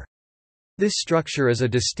structure. This structure is a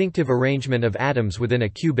distinctive arrangement of atoms within a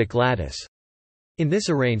cubic lattice. In this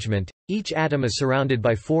arrangement, each atom is surrounded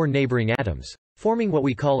by 4 neighboring atoms, forming what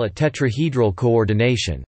we call a tetrahedral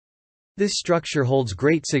coordination. This structure holds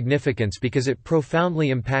great significance because it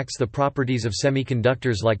profoundly impacts the properties of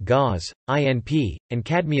semiconductors like gauze, InP, and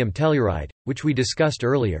cadmium telluride, which we discussed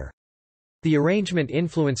earlier. The arrangement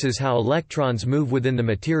influences how electrons move within the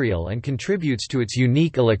material and contributes to its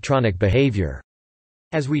unique electronic behavior.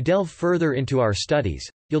 As we delve further into our studies,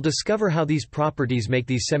 you'll discover how these properties make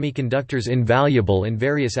these semiconductors invaluable in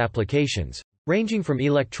various applications, ranging from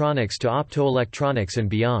electronics to optoelectronics and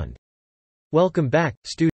beyond. Welcome back,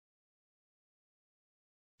 students.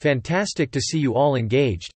 Fantastic to see you all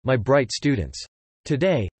engaged, my bright students.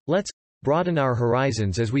 Today, let's broaden our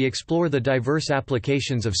horizons as we explore the diverse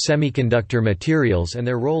applications of semiconductor materials and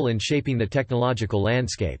their role in shaping the technological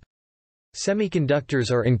landscape.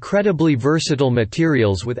 Semiconductors are incredibly versatile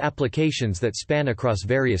materials with applications that span across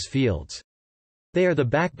various fields. They are the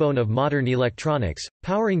backbone of modern electronics,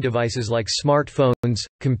 powering devices like smartphones,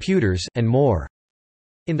 computers, and more.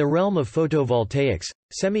 In the realm of photovoltaics,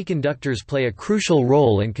 semiconductors play a crucial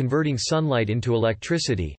role in converting sunlight into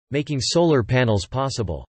electricity, making solar panels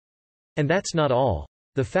possible. And that's not all.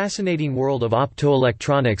 The fascinating world of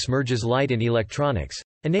optoelectronics merges light and electronics,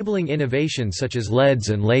 enabling innovations such as LEDs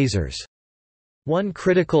and lasers. One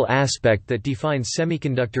critical aspect that defines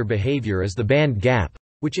semiconductor behavior is the band gap,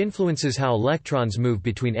 which influences how electrons move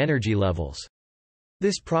between energy levels.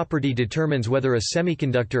 This property determines whether a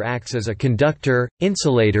semiconductor acts as a conductor,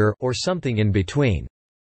 insulator, or something in between.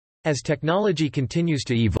 As technology continues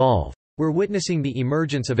to evolve, we're witnessing the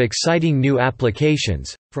emergence of exciting new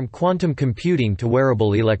applications, from quantum computing to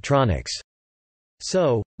wearable electronics.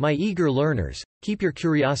 So, my eager learners, keep your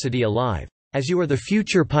curiosity alive, as you are the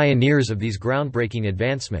future pioneers of these groundbreaking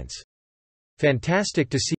advancements. Fantastic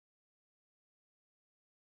to see.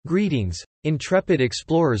 Greetings, intrepid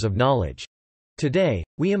explorers of knowledge. Today,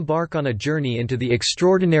 we embark on a journey into the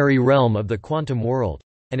extraordinary realm of the quantum world,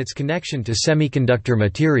 and its connection to semiconductor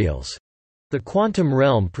materials. The quantum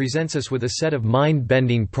realm presents us with a set of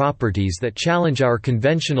mind-bending properties that challenge our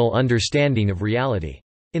conventional understanding of reality.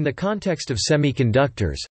 In the context of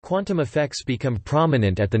semiconductors, quantum effects become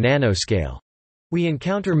prominent at the nanoscale. We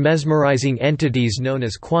encounter mesmerizing entities known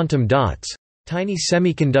as quantum dots, tiny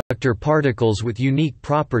semiconductor particles with unique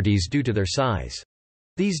properties due to their size.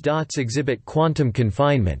 These dots exhibit quantum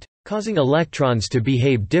confinement, causing electrons to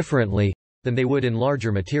behave differently than they would in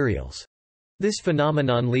larger materials. This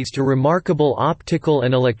phenomenon leads to remarkable optical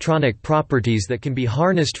and electronic properties that can be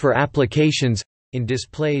harnessed for applications in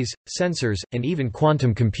displays, sensors, and even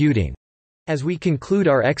quantum computing. As we conclude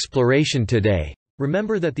our exploration today,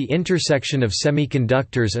 remember that the intersection of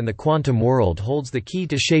semiconductors and the quantum world holds the key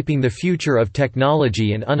to shaping the future of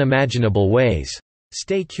technology in unimaginable ways.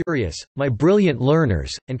 Stay curious, my brilliant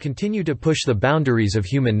learners, and continue to push the boundaries of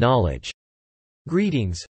human knowledge.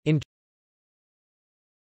 Greetings.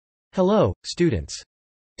 Hello, students.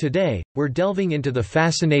 Today, we're delving into the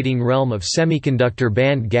fascinating realm of semiconductor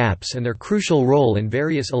band gaps and their crucial role in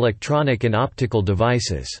various electronic and optical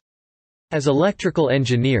devices. As electrical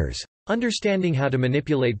engineers, understanding how to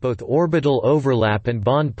manipulate both orbital overlap and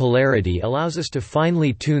bond polarity allows us to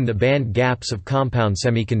finely tune the band gaps of compound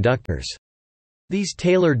semiconductors. These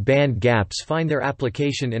tailored band gaps find their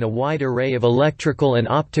application in a wide array of electrical and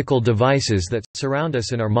optical devices that surround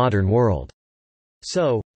us in our modern world.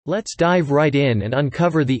 So, let's dive right in and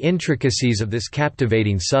uncover the intricacies of this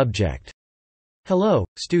captivating subject. Hello,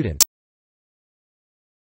 students.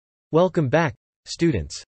 Welcome back,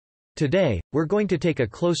 students. Today, we're going to take a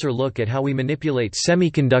closer look at how we manipulate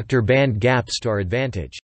semiconductor band gaps to our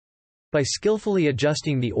advantage. By skillfully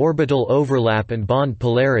adjusting the orbital overlap and bond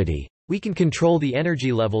polarity, we can control the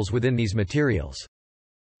energy levels within these materials.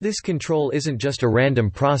 This control isn't just a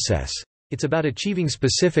random process, it's about achieving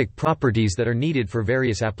specific properties that are needed for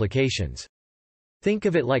various applications. Think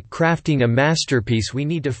of it like crafting a masterpiece. We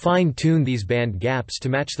need to fine-tune these band gaps to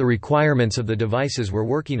match the requirements of the devices we're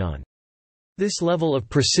working on. This level of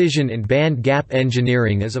precision in band gap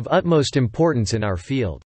engineering is of utmost importance in our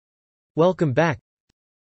field. Welcome back.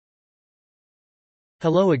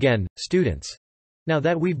 Hello again, students. Now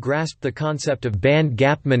that we've grasped the concept of band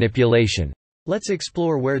gap manipulation, let's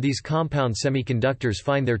explore where these compound semiconductors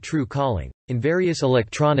find their true calling, in various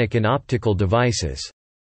electronic and optical devices.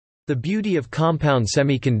 The beauty of compound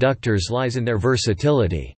semiconductors lies in their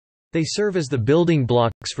versatility. They serve as the building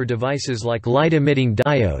blocks for devices like light-emitting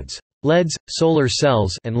diodes, LEDs, solar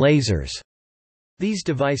cells, and lasers. These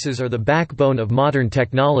devices are the backbone of modern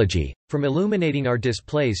technology, from illuminating our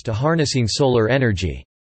displays to harnessing solar energy.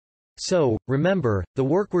 So, remember, the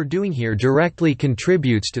work we're doing here directly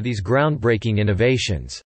contributes to these groundbreaking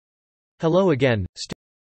innovations. Hello again,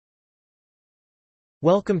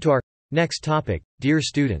 welcome to our next topic, dear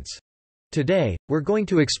students. Today, we're going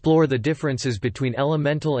to explore the differences between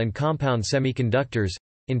elemental and compound semiconductors,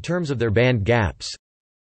 in terms of their band gaps.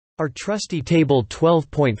 Our trusty Table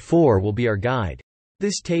 12.4 will be our guide.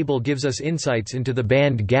 This table gives us insights into the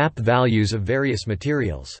band gap values of various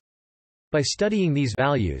materials. By studying these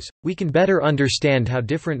values, we can better understand how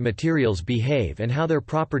different materials behave and how their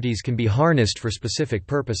properties can be harnessed for specific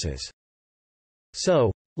purposes.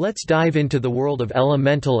 So, let's dive into the world of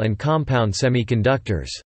elemental and compound semiconductors.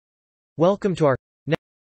 Welcome to our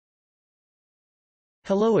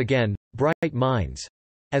Hello again, bright minds.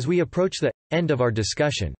 As we approach the end of our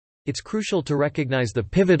discussion, it's crucial to recognize the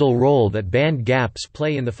pivotal role that band gaps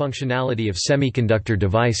play in the functionality of semiconductor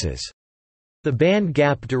devices. The band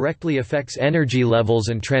gap directly affects energy levels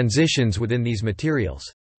and transitions within these materials.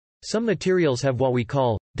 Some materials have what we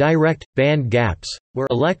call direct band gaps, where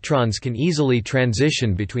electrons can easily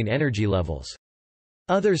transition between energy levels.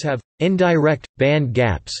 Others have indirect band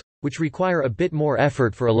gaps, which require a bit more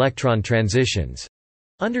effort for electron transitions.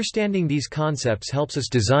 Understanding these concepts helps us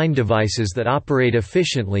design devices that operate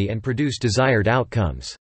efficiently and produce desired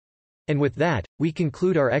outcomes. And with that, we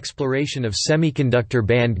conclude our exploration of semiconductor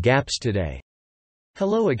band gaps today.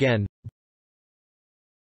 Hello again,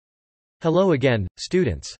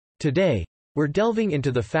 students. Today, we're delving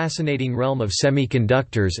into the fascinating realm of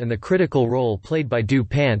semiconductors and the critical role played by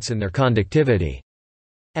dopants and their conductivity.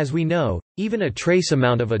 As we know, even a trace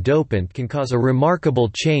amount of a dopant can cause a remarkable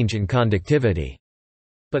change in conductivity.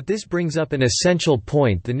 But this brings up an essential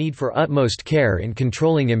point: the need for utmost care in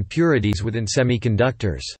controlling impurities within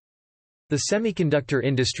semiconductors. The semiconductor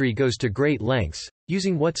industry goes to great lengths,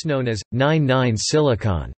 using what's known as 99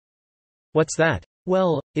 silicon. What's that?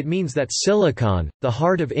 Well, it means that silicon, the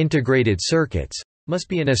heart of integrated circuits, must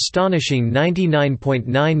be an astonishing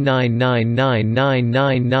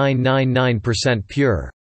 99.999999999% pure.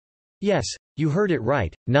 Yes, you heard it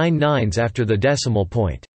right, 9 nines after the decimal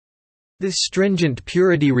point. This stringent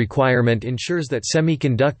purity requirement ensures that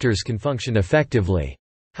semiconductors can function effectively.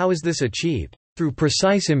 How is this achieved? Through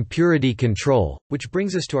precise impurity control, which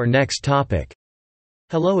brings us to our next topic.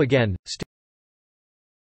 Hello again,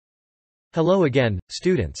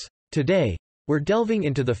 students. Today, we're delving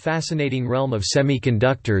into the fascinating realm of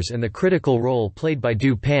semiconductors and the critical role played by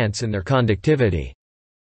dopants and their conductivity.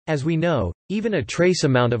 As we know, even a trace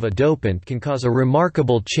amount of a dopant can cause a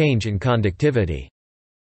remarkable change in conductivity.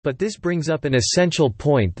 But this brings up an essential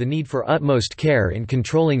point: the need for utmost care in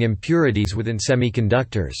controlling impurities within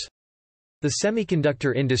semiconductors. The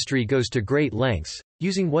semiconductor industry goes to great lengths,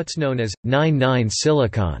 using what's known as 99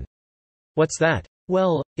 silicon. What's that?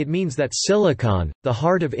 Well, it means that silicon, the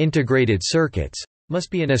heart of integrated circuits, must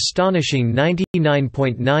be an astonishing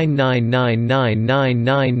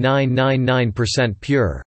 99.999999999%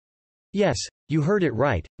 pure. Yes, you heard it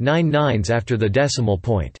right, 9 nines after the decimal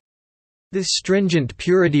point. This stringent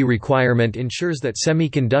purity requirement ensures that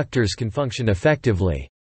semiconductors can function effectively.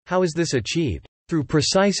 How is this achieved? Through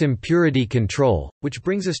precise impurity control, which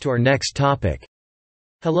brings us to our next topic.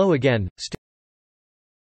 Hello again,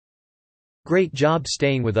 great job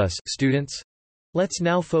staying with us, students. Let's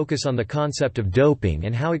now focus on the concept of doping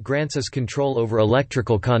and how it grants us control over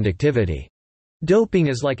electrical conductivity. Doping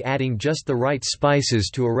is like adding just the right spices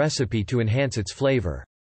to a recipe to enhance its flavor.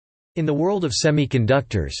 In the world of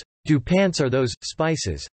semiconductors, dopants are those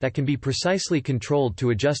spices that can be precisely controlled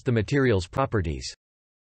to adjust the material's properties.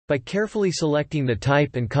 By carefully selecting the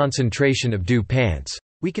type and concentration of dopants,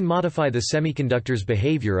 we can modify the semiconductor's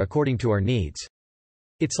behavior according to our needs.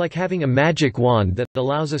 It's like having a magic wand that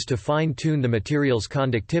allows us to fine-tune the material's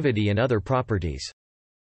conductivity and other properties.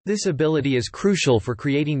 This ability is crucial for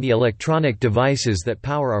creating the electronic devices that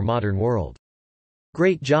power our modern world.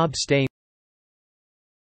 Great job staying.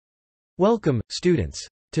 Welcome, students.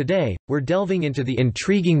 Today, we're delving into the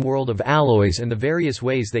intriguing world of alloys and the various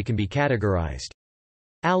ways they can be categorized.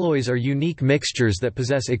 Alloys are unique mixtures that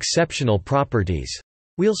possess exceptional properties.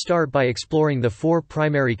 We'll start by exploring the four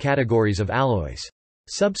primary categories of alloys: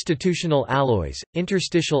 substitutional alloys,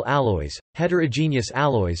 interstitial alloys, heterogeneous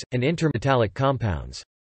alloys, and intermetallic compounds.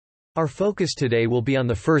 Our focus today will be on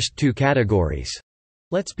the first two categories.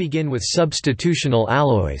 Let's begin with substitutional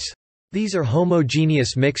alloys. These are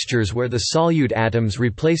homogeneous mixtures where the solute atoms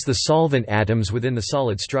replace the solvent atoms within the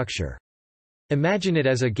solid structure. Imagine it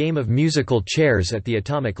as a game of musical chairs at the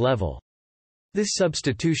atomic level. This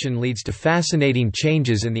substitution leads to fascinating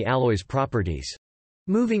changes in the alloy's properties.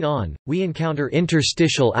 Moving on, we encounter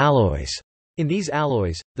interstitial alloys. In these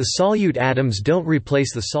alloys, the solute atoms don't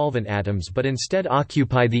replace the solvent atoms but instead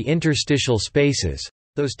occupy the interstitial spaces,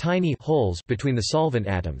 those tiny holes between the solvent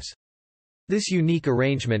atoms. This unique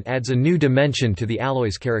arrangement adds a new dimension to the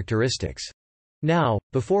alloy's characteristics. Now,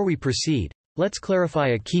 before we proceed, let's clarify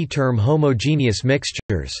a key term: homogeneous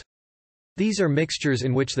mixtures. These are mixtures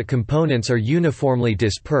in which the components are uniformly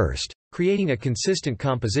dispersed, creating a consistent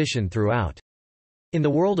composition throughout. In the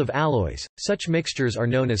world of alloys, such mixtures are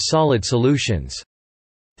known as solid solutions.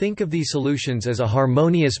 Think of these solutions as a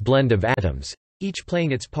harmonious blend of atoms, each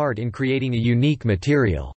playing its part in creating a unique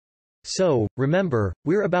material. So, remember,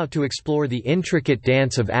 we're about to explore the intricate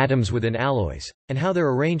dance of atoms within alloys, and how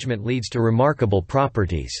their arrangement leads to remarkable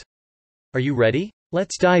properties. Are you ready?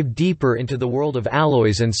 Let's dive deeper into the world of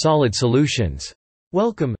alloys and solid solutions.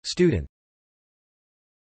 Welcome, student.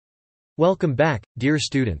 Welcome back, dear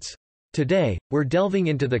students. Today, we're delving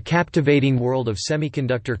into the captivating world of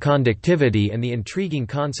semiconductor conductivity and the intriguing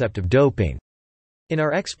concept of doping. In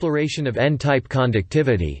our exploration of N-type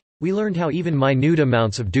conductivity, we learned how even minute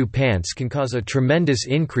amounts of dopants can cause a tremendous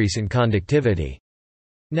increase in conductivity.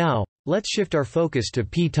 Now, let's shift our focus to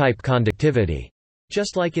P-type conductivity.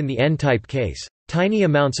 Just like in the N-type case, tiny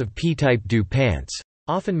amounts of P-type dopants,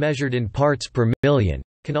 often measured in parts per million,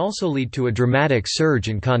 can also lead to a dramatic surge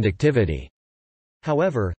in conductivity.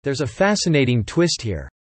 However, there's a fascinating twist here.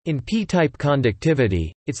 In P-type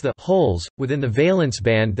conductivity, it's the holes within the valence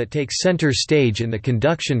band that take center stage in the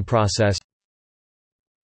conduction process.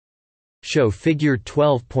 Show figure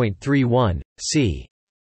 12.31, c.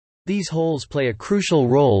 These holes play a crucial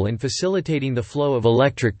role in facilitating the flow of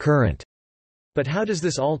electric current. But how does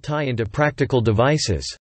this all tie into practical devices?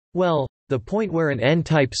 Well, the point where an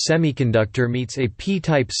N-type semiconductor meets a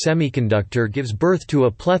P-type semiconductor gives birth to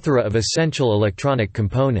a plethora of essential electronic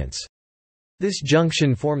components. This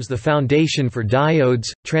junction forms the foundation for diodes,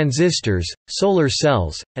 transistors, solar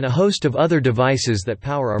cells, and a host of other devices that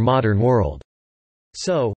power our modern world.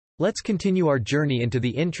 So, let's continue our journey into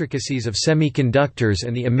the intricacies of semiconductors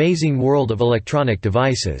and the amazing world of electronic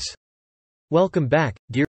devices. Welcome back,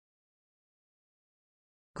 dear.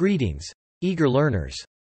 Greetings, eager learners.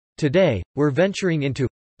 Today, we're venturing into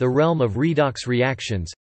the realm of redox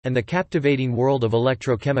reactions and the captivating world of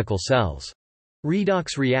electrochemical cells.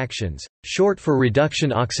 Redox reactions, short for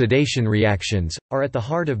reduction-oxidation reactions, are at the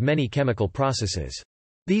heart of many chemical processes.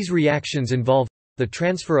 These reactions involve the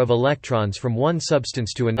transfer of electrons from one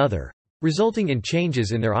substance to another, resulting in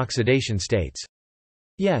changes in their oxidation states.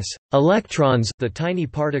 Yes, electrons, the tiny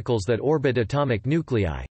particles that orbit atomic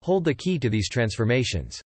nuclei, hold the key to these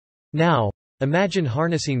transformations. Now, imagine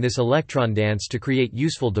harnessing this electron dance to create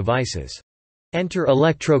useful devices. Enter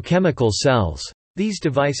electrochemical cells. These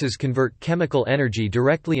devices convert chemical energy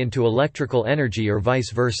directly into electrical energy or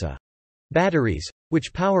vice versa. Batteries,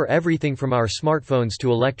 which power everything from our smartphones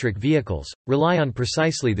to electric vehicles, rely on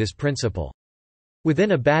precisely this principle.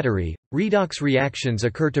 Within a battery, redox reactions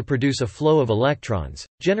occur to produce a flow of electrons,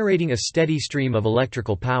 generating a steady stream of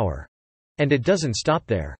electrical power. And it doesn't stop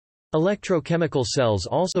there. Electrochemical cells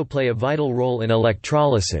also play a vital role in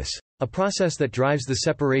electrolysis, a process that drives the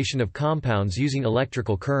separation of compounds using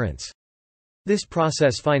electrical currents. This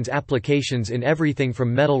process finds applications in everything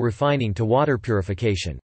from metal refining to water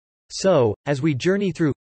purification. So, as we journey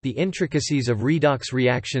through the intricacies of redox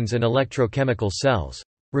reactions and electrochemical cells,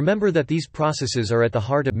 remember that these processes are at the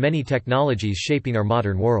heart of many technologies shaping our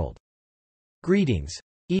modern world. Greetings.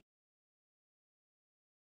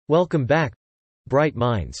 Welcome back, bright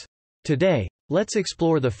minds. Today, let's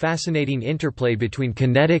explore the fascinating interplay between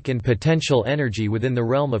kinetic and potential energy within the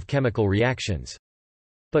realm of chemical reactions.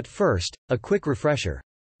 But first, a quick refresher.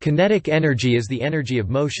 Kinetic energy is the energy of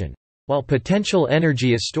motion. while potential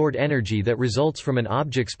energy is stored energy that results from an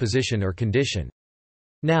object's position or condition.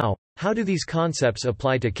 Now, how do these concepts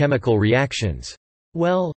apply to chemical reactions?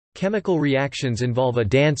 Well, chemical reactions involve a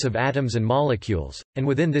dance of atoms and molecules, and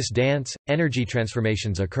within this dance, energy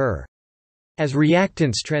transformations occur. As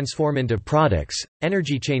reactants transform into products,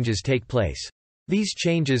 energy changes take place. These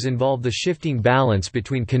changes involve the shifting balance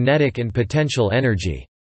between kinetic and potential energy.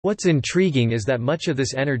 What's intriguing is that much of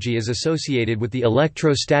this energy is associated with the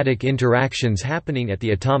electrostatic interactions happening at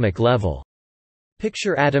the atomic level.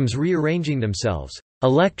 Picture atoms rearranging themselves,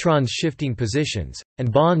 electrons shifting positions,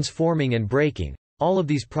 and bonds forming and breaking. All of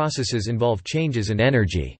these processes involve changes in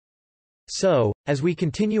energy. So, as we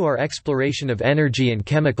continue our exploration of energy and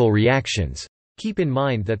chemical reactions, keep in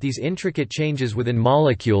mind that these intricate changes within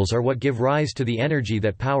molecules are what give rise to the energy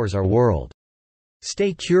that powers our world.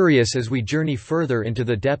 Stay curious as we journey further into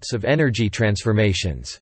the depths of energy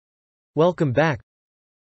transformations. Welcome back.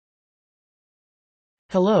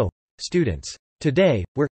 Hello, students. Today,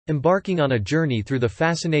 we're embarking on a journey through the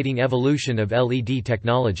fascinating evolution of LED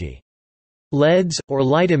technology. LEDs, or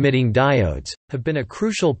light-emitting diodes, have been a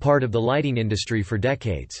crucial part of the lighting industry for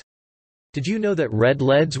decades. Did you know that red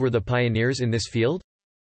LEDs were the pioneers in this field?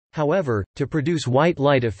 However, to produce white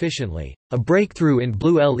light efficiently, a breakthrough in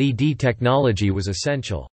blue LED technology was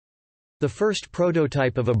essential. The first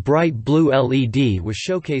prototype of a bright blue LED was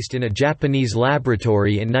showcased in a Japanese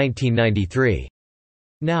laboratory in 1993.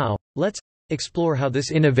 Now, let's explore how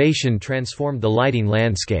this innovation transformed the lighting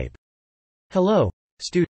landscape. Hello,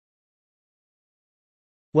 students.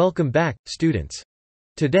 Welcome back, students.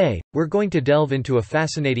 Today, we're going to delve into a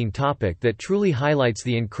fascinating topic that truly highlights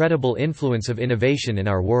the incredible influence of innovation in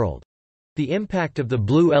our world. The impact of the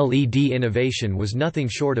blue LED innovation was nothing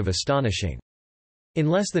short of astonishing. In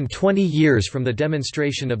less than 20 years from the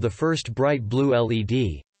demonstration of the first bright blue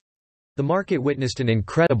LED, the market witnessed an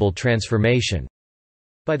incredible transformation.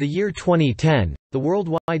 By the year 2010, the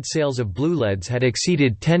worldwide sales of blue LEDs had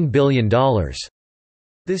exceeded $10 billion.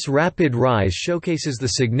 This rapid rise showcases the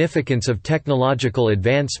significance of technological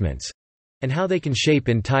advancements and how they can shape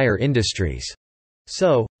entire industries.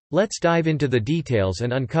 So, let's dive into the details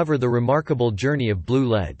and uncover the remarkable journey of blue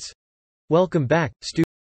LEDs. Welcome back,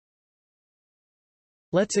 students.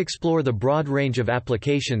 Let's explore the broad range of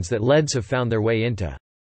applications that LEDs have found their way into.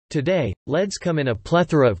 Today, LEDs come in a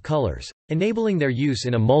plethora of colors, enabling their use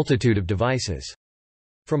in a multitude of devices.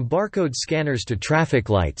 From barcode scanners to traffic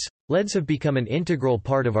lights, LEDs have become an integral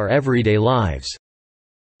part of our everyday lives.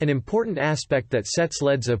 An important aspect that sets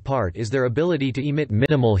LEDs apart is their ability to emit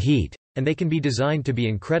minimal heat, and they can be designed to be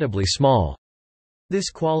incredibly small. This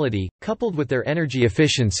quality, coupled with their energy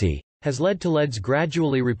efficiency, has led to LEDs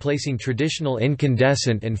gradually replacing traditional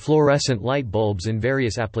incandescent and fluorescent light bulbs in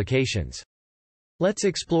various applications. Let's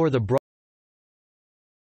explore the broad.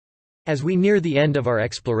 As we near the end of our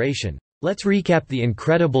exploration, let's recap the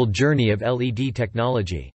incredible journey of LED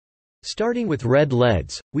technology. Starting with red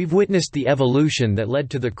LEDs, we've witnessed the evolution that led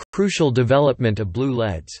to the crucial development of blue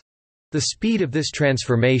LEDs. The speed of this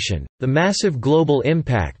transformation, the massive global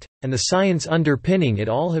impact, and the science underpinning it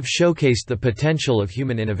all have showcased the potential of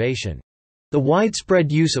human innovation. The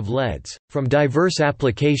widespread use of LEDs, from diverse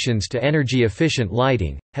applications to energy-efficient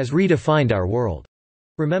lighting, has redefined our world.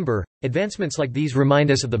 Remember, advancements like these remind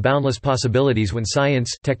us of the boundless possibilities when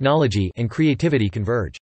science, technology, and creativity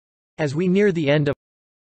converge. As we near the end of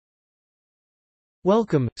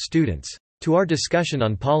Welcome, students, to our discussion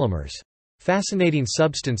on polymers. Fascinating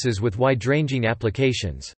substances with wide-ranging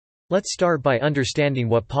applications. Let's start by understanding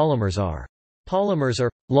what polymers are. Polymers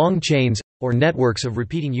are long chains, or networks of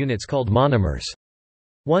repeating units called monomers.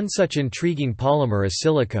 One such intriguing polymer is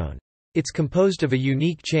silicone. It's composed of a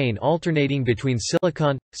unique chain alternating between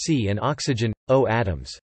silicon, C and oxygen, O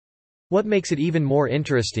atoms. What makes it even more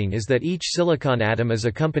interesting is that each silicon atom is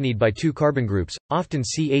accompanied by two carbon groups, often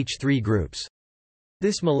CH3 groups.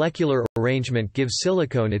 This molecular arrangement gives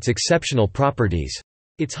silicone its exceptional properties.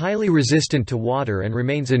 It's highly resistant to water and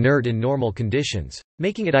remains inert in normal conditions,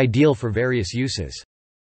 making it ideal for various uses.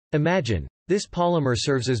 Imagine, this polymer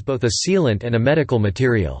serves as both a sealant and a medical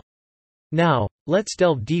material. Now, let's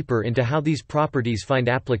delve deeper into how these properties find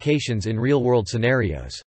applications in real-world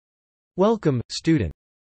scenarios. Welcome, student.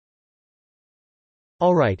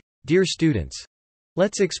 Alright, dear students.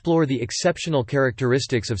 Let's explore the exceptional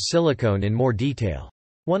characteristics of silicone in more detail.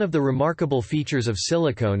 One of the remarkable features of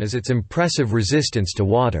silicone is its impressive resistance to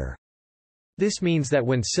water. This means that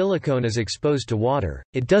when silicone is exposed to water,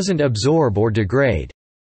 it doesn't absorb or degrade.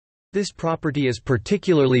 This property is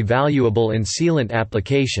particularly valuable in sealant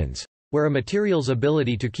applications, where a material's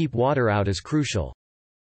ability to keep water out is crucial.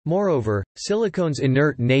 Moreover, silicone's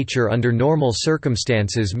inert nature under normal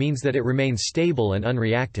circumstances means that it remains stable and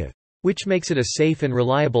unreactive, which makes it a safe and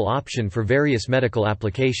reliable option for various medical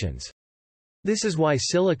applications. This is why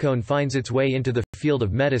silicone finds its way into the field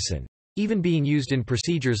of medicine, even being used in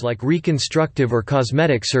procedures like reconstructive or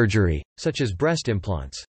cosmetic surgery, such as breast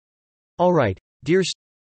implants. Alright, dear students,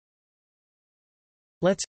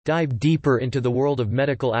 let's dive deeper into the world of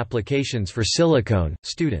medical applications for silicone,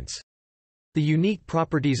 students. The unique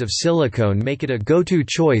properties of silicone make it a go-to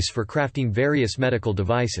choice for crafting various medical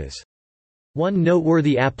devices. One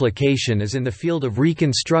noteworthy application is in the field of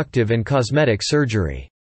reconstructive and cosmetic surgery.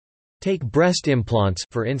 Take breast implants,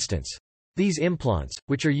 for instance. These implants,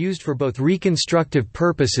 which are used for both reconstructive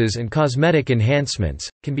purposes and cosmetic enhancements,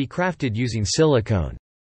 can be crafted using silicone.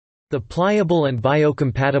 The pliable and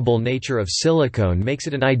biocompatible nature of silicone makes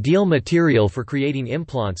it an ideal material for creating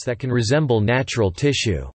implants that can resemble natural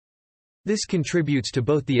tissue. This contributes to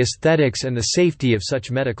both the aesthetics and the safety of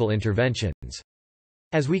such medical interventions.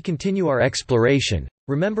 As we continue our exploration,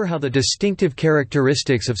 remember how the distinctive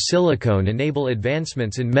characteristics of silicone enable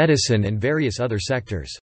advancements in medicine and various other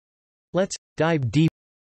sectors. Let's dive deep.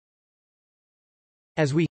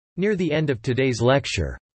 As we near the end of today's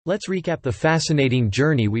lecture, let's recap the fascinating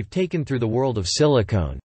journey we've taken through the world of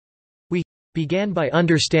silicone. We began by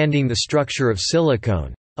understanding the structure of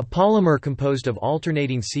silicone, a polymer composed of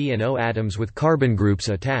alternating C and O atoms with carbon groups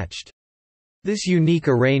attached. This unique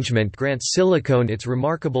arrangement grants silicone its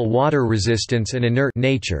remarkable water resistance and inert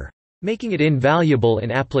nature, making it invaluable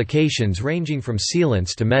in applications ranging from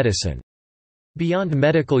sealants to medicine. Beyond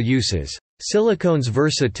medical uses, silicone's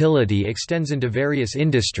versatility extends into various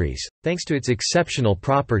industries, thanks to its exceptional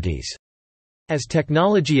properties. As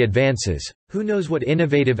technology advances, who knows what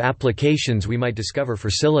innovative applications we might discover for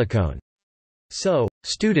silicone. So,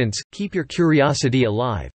 students, keep your curiosity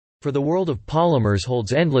alive, for the world of polymers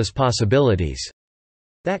holds endless possibilities.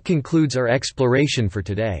 That concludes our exploration for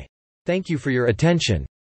today. Thank you for your attention.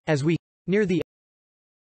 As we near the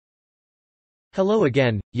Hello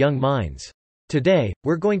again, young minds. Today,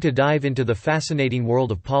 we're going to dive into the fascinating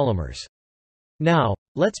world of polymers. Now,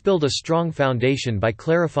 let's build a strong foundation by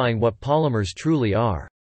clarifying what polymers truly are.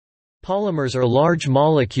 Polymers are large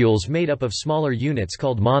molecules made up of smaller units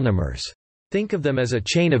called monomers. Think of them as a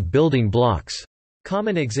chain of building blocks.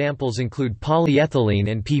 Common examples include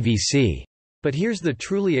polyethylene and PVC. But here's the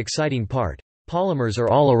truly exciting part: polymers are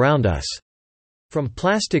all around us. From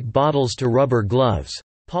plastic bottles to rubber gloves,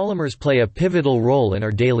 polymers play a pivotal role in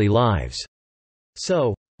our daily lives.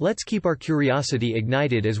 So, let's keep our curiosity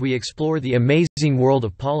ignited as we explore the amazing world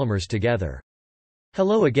of polymers together.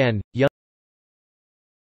 Hello again, young.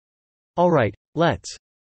 Alright, let's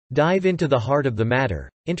dive into the heart of the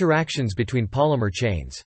matter: interactions between polymer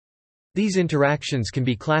chains. These interactions can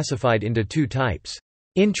be classified into two types: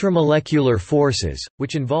 intramolecular forces,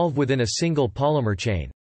 which involve within a single polymer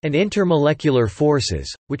chain, and intermolecular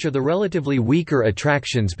forces, which are the relatively weaker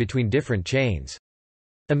attractions between different chains.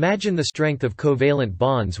 Imagine the strength of covalent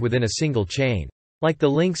bonds within a single chain, like the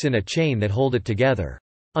links in a chain that hold it together.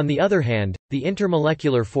 On the other hand, the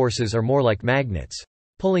intermolecular forces are more like magnets,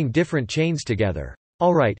 pulling different chains together.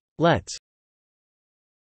 Alright, let's.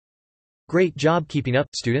 Great job keeping up,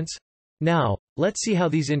 students. Now, let's see how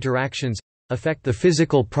these interactions affect the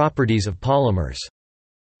physical properties of polymers.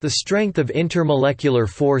 The strength of intermolecular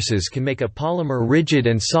forces can make a polymer rigid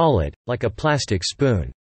and solid, like a plastic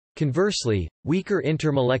spoon. Conversely, weaker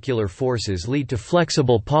intermolecular forces lead to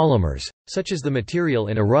flexible polymers, such as the material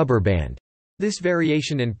in a rubber band. This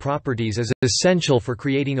variation in properties is essential for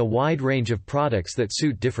creating a wide range of products that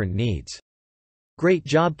suit different needs. Great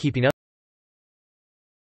job keeping up.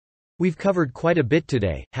 We've covered quite a bit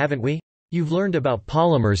today, haven't we? You've learned about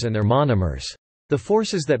polymers and their monomers, the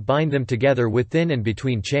forces that bind them together within and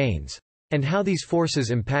between chains, and how these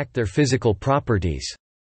forces impact their physical properties.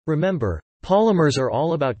 Remember, polymers are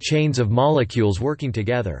all about chains of molecules working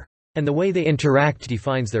together, and the way they interact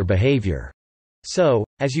defines their behavior. So,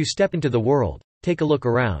 as you step into the world, take a look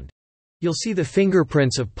around. You'll see the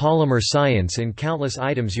fingerprints of polymer science in countless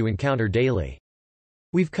items you encounter daily.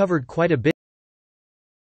 We've covered quite a bit.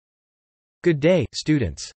 Good day,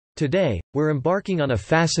 students. Today, we're embarking on a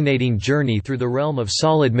fascinating journey through the realm of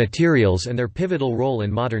solid materials and their pivotal role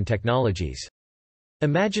in modern technologies.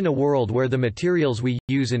 Imagine a world where the materials we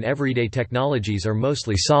use in everyday technologies are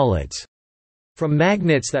mostly solids. From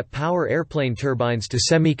magnets that power airplane turbines to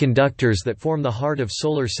semiconductors that form the heart of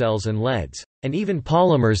solar cells and LEDs, and even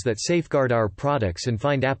polymers that safeguard our products and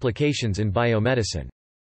find applications in biomedicine.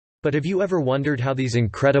 But have you ever wondered how these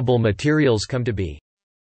incredible materials come to be?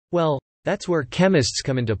 Well, that's where chemists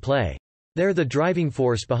come into play. They're the driving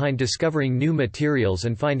force behind discovering new materials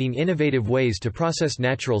and finding innovative ways to process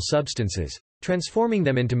natural substances, transforming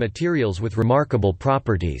them into materials with remarkable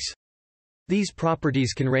properties. These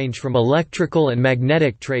properties can range from electrical and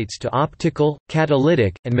magnetic traits to optical,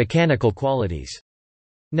 catalytic, and mechanical qualities.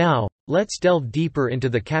 Now, let's delve deeper into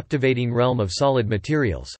the captivating realm of solid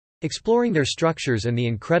materials, exploring their structures and the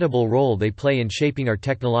incredible role they play in shaping our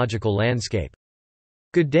technological landscape.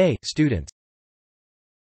 Good day, students.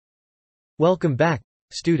 Welcome back,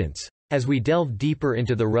 students. As we delve deeper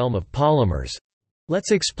into the realm of polymers,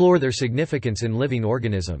 let's explore their significance in living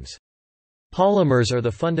organisms. Polymers are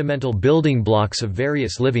the fundamental building blocks of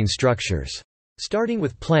various living structures. Starting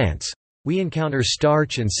with plants, we encounter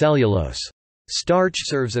starch and cellulose. Starch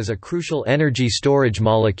serves as a crucial energy storage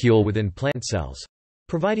molecule within plant cells,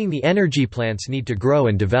 providing the energy plants need to grow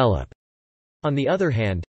and develop. On the other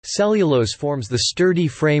hand, cellulose forms the sturdy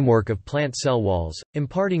framework of plant cell walls,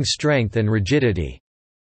 imparting strength and rigidity.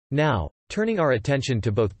 Now, turning our attention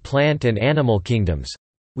to both plant and animal kingdoms,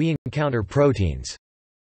 we encounter proteins.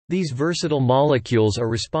 These versatile molecules are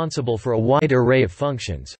responsible for a wide array of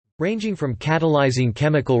functions, ranging from catalyzing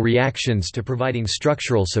chemical reactions to providing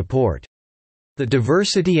structural support. The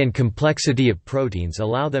diversity and complexity of proteins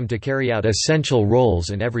allow them to carry out essential roles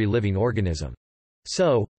in every living organism.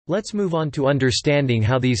 So, let's move on to understanding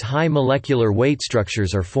how these high molecular weight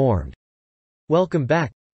structures are formed. Welcome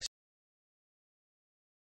back.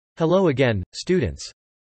 Hello again, students.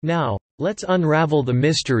 Now, let's unravel the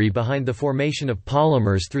mystery behind the formation of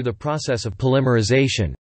polymers through the process of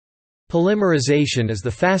polymerization. Polymerization is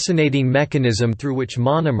the fascinating mechanism through which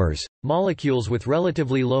monomers, molecules with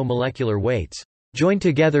relatively low molecular weights, join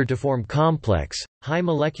together to form complex, high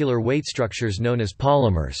molecular weight structures known as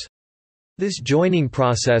polymers. This joining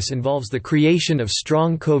process involves the creation of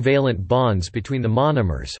strong covalent bonds between the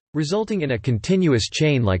monomers, resulting in a continuous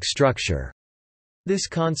chain-like structure. This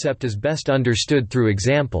concept is best understood through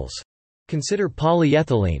examples. Consider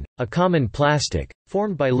polyethylene, a common plastic,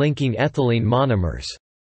 formed by linking ethylene monomers.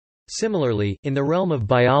 Similarly, in the realm of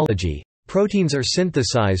biology, proteins are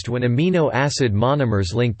synthesized when amino acid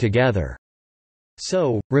monomers link together.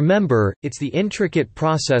 So, remember, it's the intricate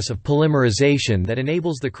process of polymerization that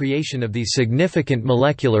enables the creation of these significant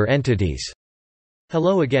molecular entities.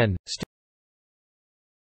 Hello again,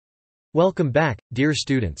 welcome back, dear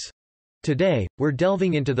students. Today, we're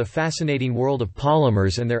delving into the fascinating world of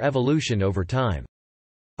polymers and their evolution over time.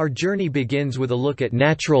 Our journey begins with a look at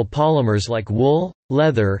natural polymers like wool,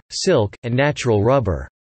 leather, silk, and natural rubber.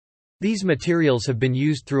 These materials have been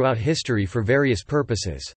used throughout history for various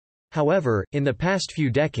purposes. However, in the past few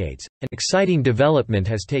decades, an exciting development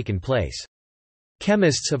has taken place.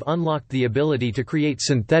 Chemists have unlocked the ability to create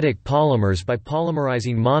synthetic polymers by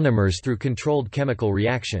polymerizing monomers through controlled chemical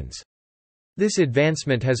reactions. This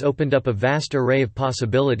advancement has opened up a vast array of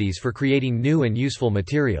possibilities for creating new and useful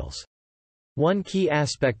materials. One key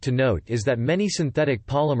aspect to note is that many synthetic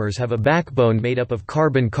polymers have a backbone made up of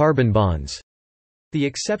carbon-carbon bonds. The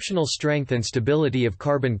exceptional strength and stability of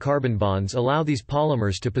carbon-carbon bonds allow these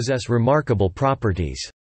polymers to possess remarkable properties.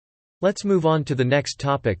 Let's move on to the next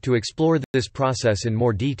topic to explore this process in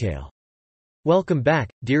more detail. Welcome back,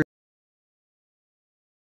 dear.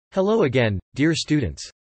 Hello again, dear students.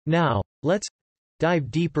 Now, let's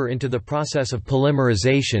dive deeper into the process of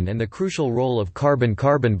polymerization and the crucial role of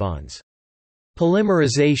carbon-carbon bonds.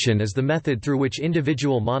 Polymerization is the method through which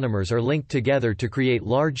individual monomers are linked together to create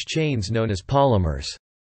large chains known as polymers.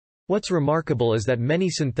 What's remarkable is that many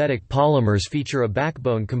synthetic polymers feature a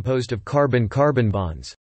backbone composed of carbon-carbon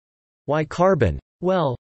bonds. Why carbon?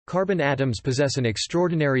 Well, carbon atoms possess an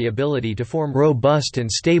extraordinary ability to form robust and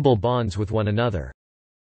stable bonds with one another.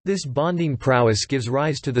 This bonding prowess gives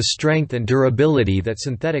rise to the strength and durability that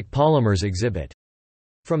synthetic polymers exhibit.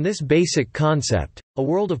 From this basic concept, a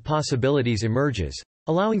world of possibilities emerges,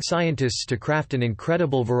 allowing scientists to craft an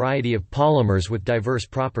incredible variety of polymers with diverse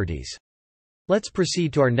properties. Let's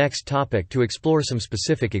proceed to our next topic to explore some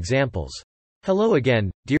specific examples. Hello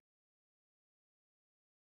again, dear.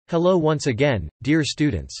 Hello once again, dear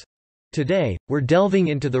students. Today, we're delving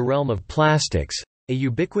into the realm of plastics, a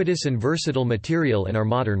ubiquitous and versatile material in our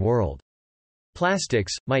modern world.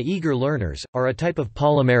 Plastics, my eager learners, are a type of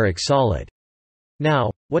polymeric solid.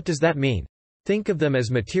 Now, what does that mean? Think of them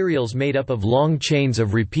as materials made up of long chains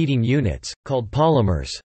of repeating units, called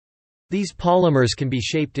polymers. These polymers can be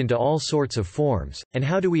shaped into all sorts of forms, and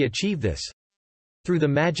how do we achieve this? Through the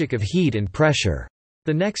magic of heat and pressure.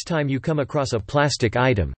 The next time you come across a plastic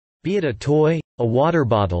item, be it a toy, a water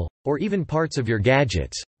bottle, or even parts of your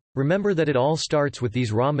gadgets, remember that it all starts with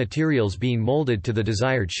these raw materials being molded to the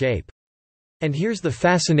desired shape. And here's the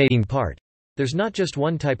fascinating part. there's not just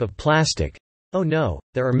one type of plastic. Oh no,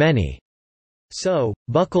 there are many. So,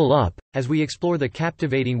 buckle up, as we explore the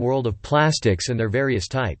captivating world of plastics and their various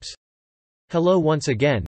types. Hello once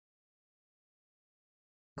again.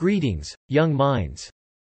 Greetings, young minds.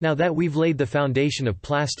 Now that we've laid the foundation of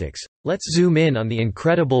plastics, let's zoom in on the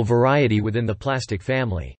incredible variety within the plastic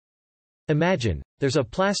family. Imagine, there's a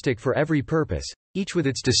plastic for every purpose, each with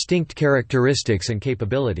its distinct characteristics and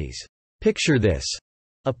capabilities. Picture this.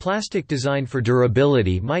 A plastic designed for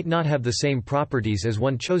durability might not have the same properties as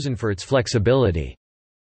one chosen for its flexibility.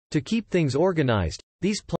 To keep things organized,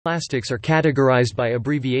 these plastics are categorized by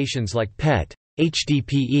abbreviations like PET,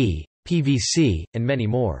 HDPE, PVC, and many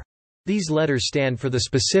more. These letters stand for the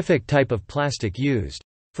specific type of plastic used.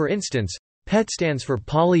 For instance, PET stands for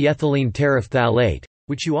polyethylene terephthalate,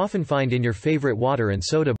 which you often find in your favorite water and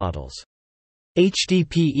soda bottles.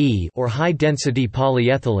 HDPE, or high-density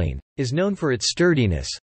polyethylene, is known for its sturdiness,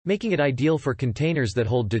 making it ideal for containers that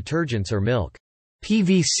hold detergents or milk.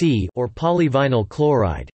 PVC, or polyvinyl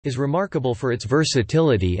chloride, is remarkable for its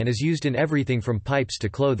versatility and is used in everything from pipes to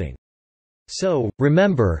clothing. So,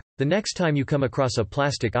 remember, the next time you come across a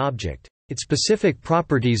plastic object, its specific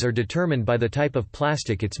properties are determined by the type of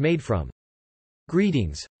plastic it's made from.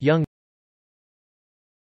 Greetings, young.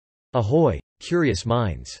 Ahoy, curious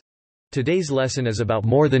minds. Today's lesson is about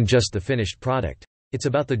more than just the finished product. It's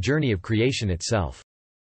about the journey of creation itself.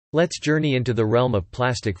 Let's journey into the realm of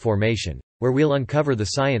plastic formation, where we'll uncover the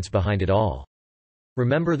science behind it all.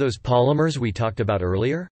 Remember those polymers we talked about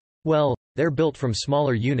earlier? Well, they're built from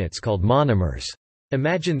smaller units called monomers.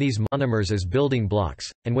 Imagine these monomers as building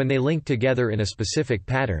blocks, and when they link together in a specific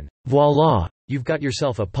pattern, voila, you've got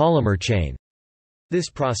yourself a polymer chain. This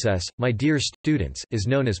process, my dear students, is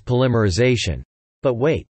known as polymerization. But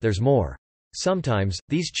wait, there's more. Sometimes,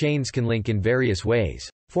 these chains can link in various ways,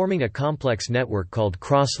 forming a complex network called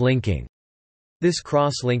cross-linking. This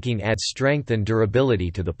cross-linking adds strength and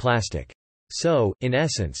durability to the plastic. So, in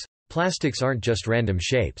essence, plastics aren't just random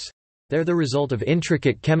shapes. They're the result of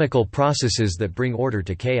intricate chemical processes that bring order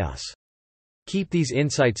to chaos. Keep these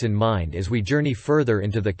insights in mind as we journey further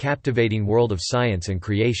into the captivating world of science and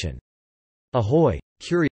creation. Ahoy,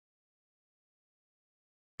 curious.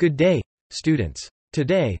 Good day, students.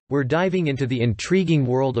 Today, we're diving into the intriguing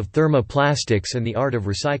world of thermoplastics and the art of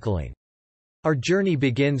recycling. Our journey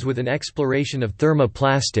begins with an exploration of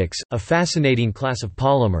thermoplastics, a fascinating class of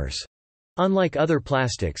polymers. Unlike other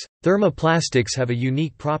plastics, thermoplastics have a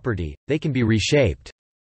unique property: they can be reshaped.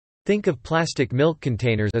 Think of plastic milk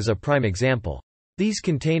containers as a prime example. These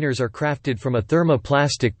containers are crafted from a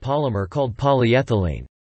thermoplastic polymer called polyethylene.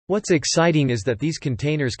 What's exciting is that these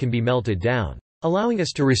containers can be melted down, allowing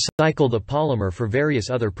us to recycle the polymer for various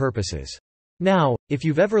other purposes. Now, if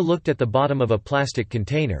you've ever looked at the bottom of a plastic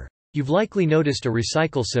container, you've likely noticed a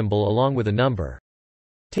recycle symbol along with a number.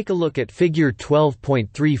 Take a look at figure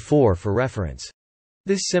 12.34 for reference.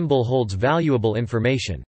 This symbol holds valuable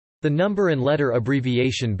information. The number and letter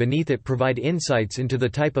abbreviation beneath it provide insights into the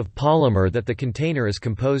type of polymer that the container is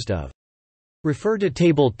composed of. Refer to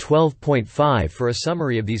table 12.5 for a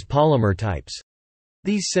summary of these polymer types.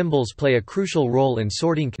 These symbols play a crucial role in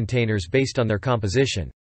sorting containers based on their composition.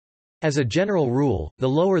 As a general rule, the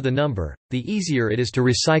lower the number, the easier it is to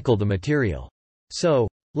recycle the material. So,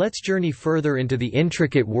 let's journey further into the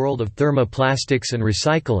intricate world of thermoplastics and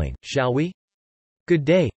recycling, shall we? Good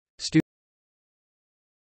day, students.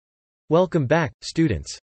 Welcome back,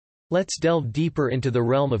 students. Let's delve deeper into the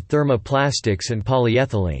realm of thermoplastics and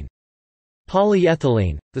polyethylene.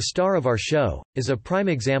 Polyethylene, the star of our show, is a prime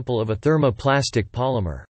example of a thermoplastic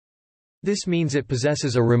polymer. This means it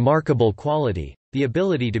possesses a remarkable quality: the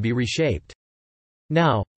ability to be reshaped.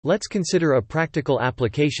 Now, let's consider a practical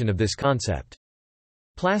application of this concept.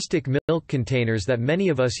 Plastic milk containers that many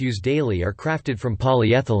of us use daily are crafted from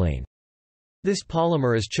polyethylene. This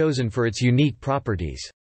polymer is chosen for its unique properties.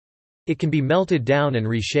 It can be melted down and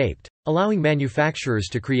reshaped, allowing manufacturers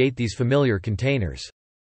to create these familiar containers.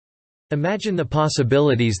 Imagine the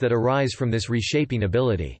possibilities that arise from this reshaping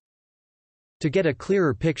ability. To get a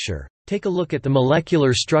clearer picture, take a look at the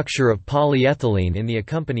molecular structure of polyethylene in the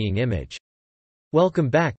accompanying image. Welcome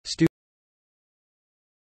back, students.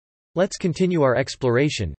 Let's continue our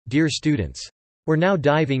exploration, dear students. We're now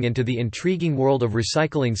diving into the intriguing world of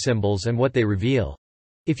recycling symbols and what they reveal.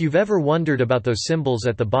 If you've ever wondered about those symbols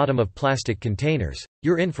at the bottom of plastic containers,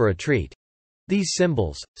 you're in for a treat. These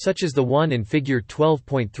symbols, such as the one in figure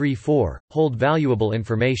 12.34, hold valuable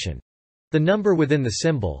information. The number within the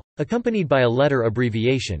symbol, accompanied by a letter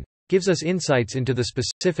abbreviation, gives us insights into the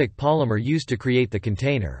specific polymer used to create the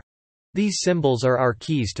container. These symbols are our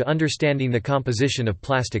keys to understanding the composition of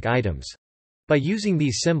plastic items. By using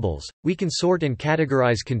these symbols, we can sort and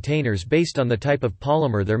categorize containers based on the type of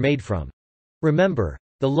polymer they're made from. Remember,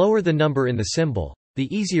 the lower the number in the symbol, the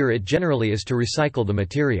easier it generally is to recycle the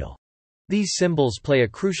material. These symbols play a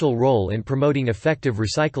crucial role in promoting effective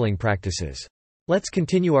recycling practices. Let's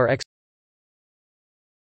continue our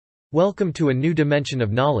Welcome to a new dimension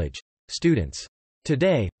of knowledge, students.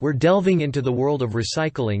 Today, we're delving into the world of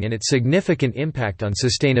recycling and its significant impact on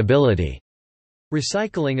sustainability.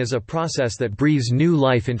 Recycling is a process that breathes new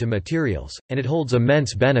life into materials, and it holds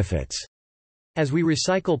immense benefits. As we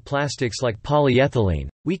recycle plastics like polyethylene,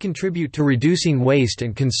 we contribute to reducing waste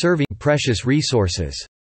and conserving precious resources.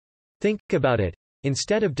 Think about it.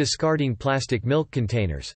 Instead of discarding plastic milk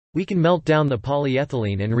containers, we can melt down the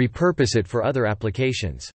polyethylene and repurpose it for other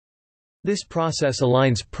applications. This process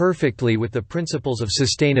aligns perfectly with the principles of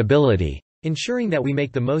sustainability, ensuring that we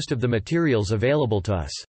make the most of the materials available to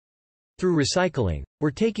us. Through recycling,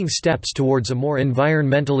 we're taking steps towards a more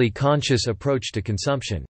environmentally conscious approach to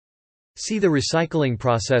consumption. See the recycling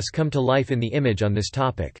process come to life in the image on this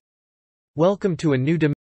topic. Welcome to a new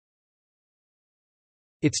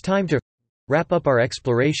It's time to wrap up our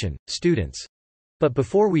exploration, students. But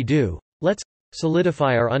before we do, let's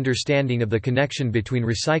solidify our understanding of the connection between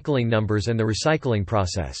recycling numbers and the recycling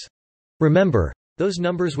process. Remember, those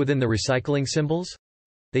numbers within the recycling symbols?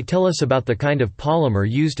 They tell us about the kind of polymer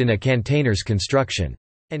used in a container's construction.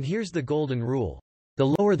 And here's the golden rule.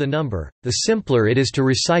 The lower the number, the simpler it is to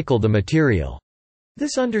recycle the material.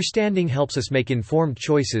 This understanding helps us make informed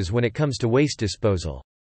choices when it comes to waste disposal.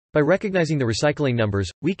 By recognizing the recycling numbers,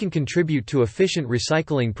 we can contribute to efficient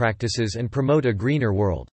recycling practices and promote a greener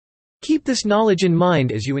world. Keep this knowledge in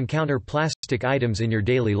mind as you encounter plastic items in your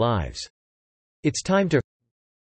daily lives. It's time to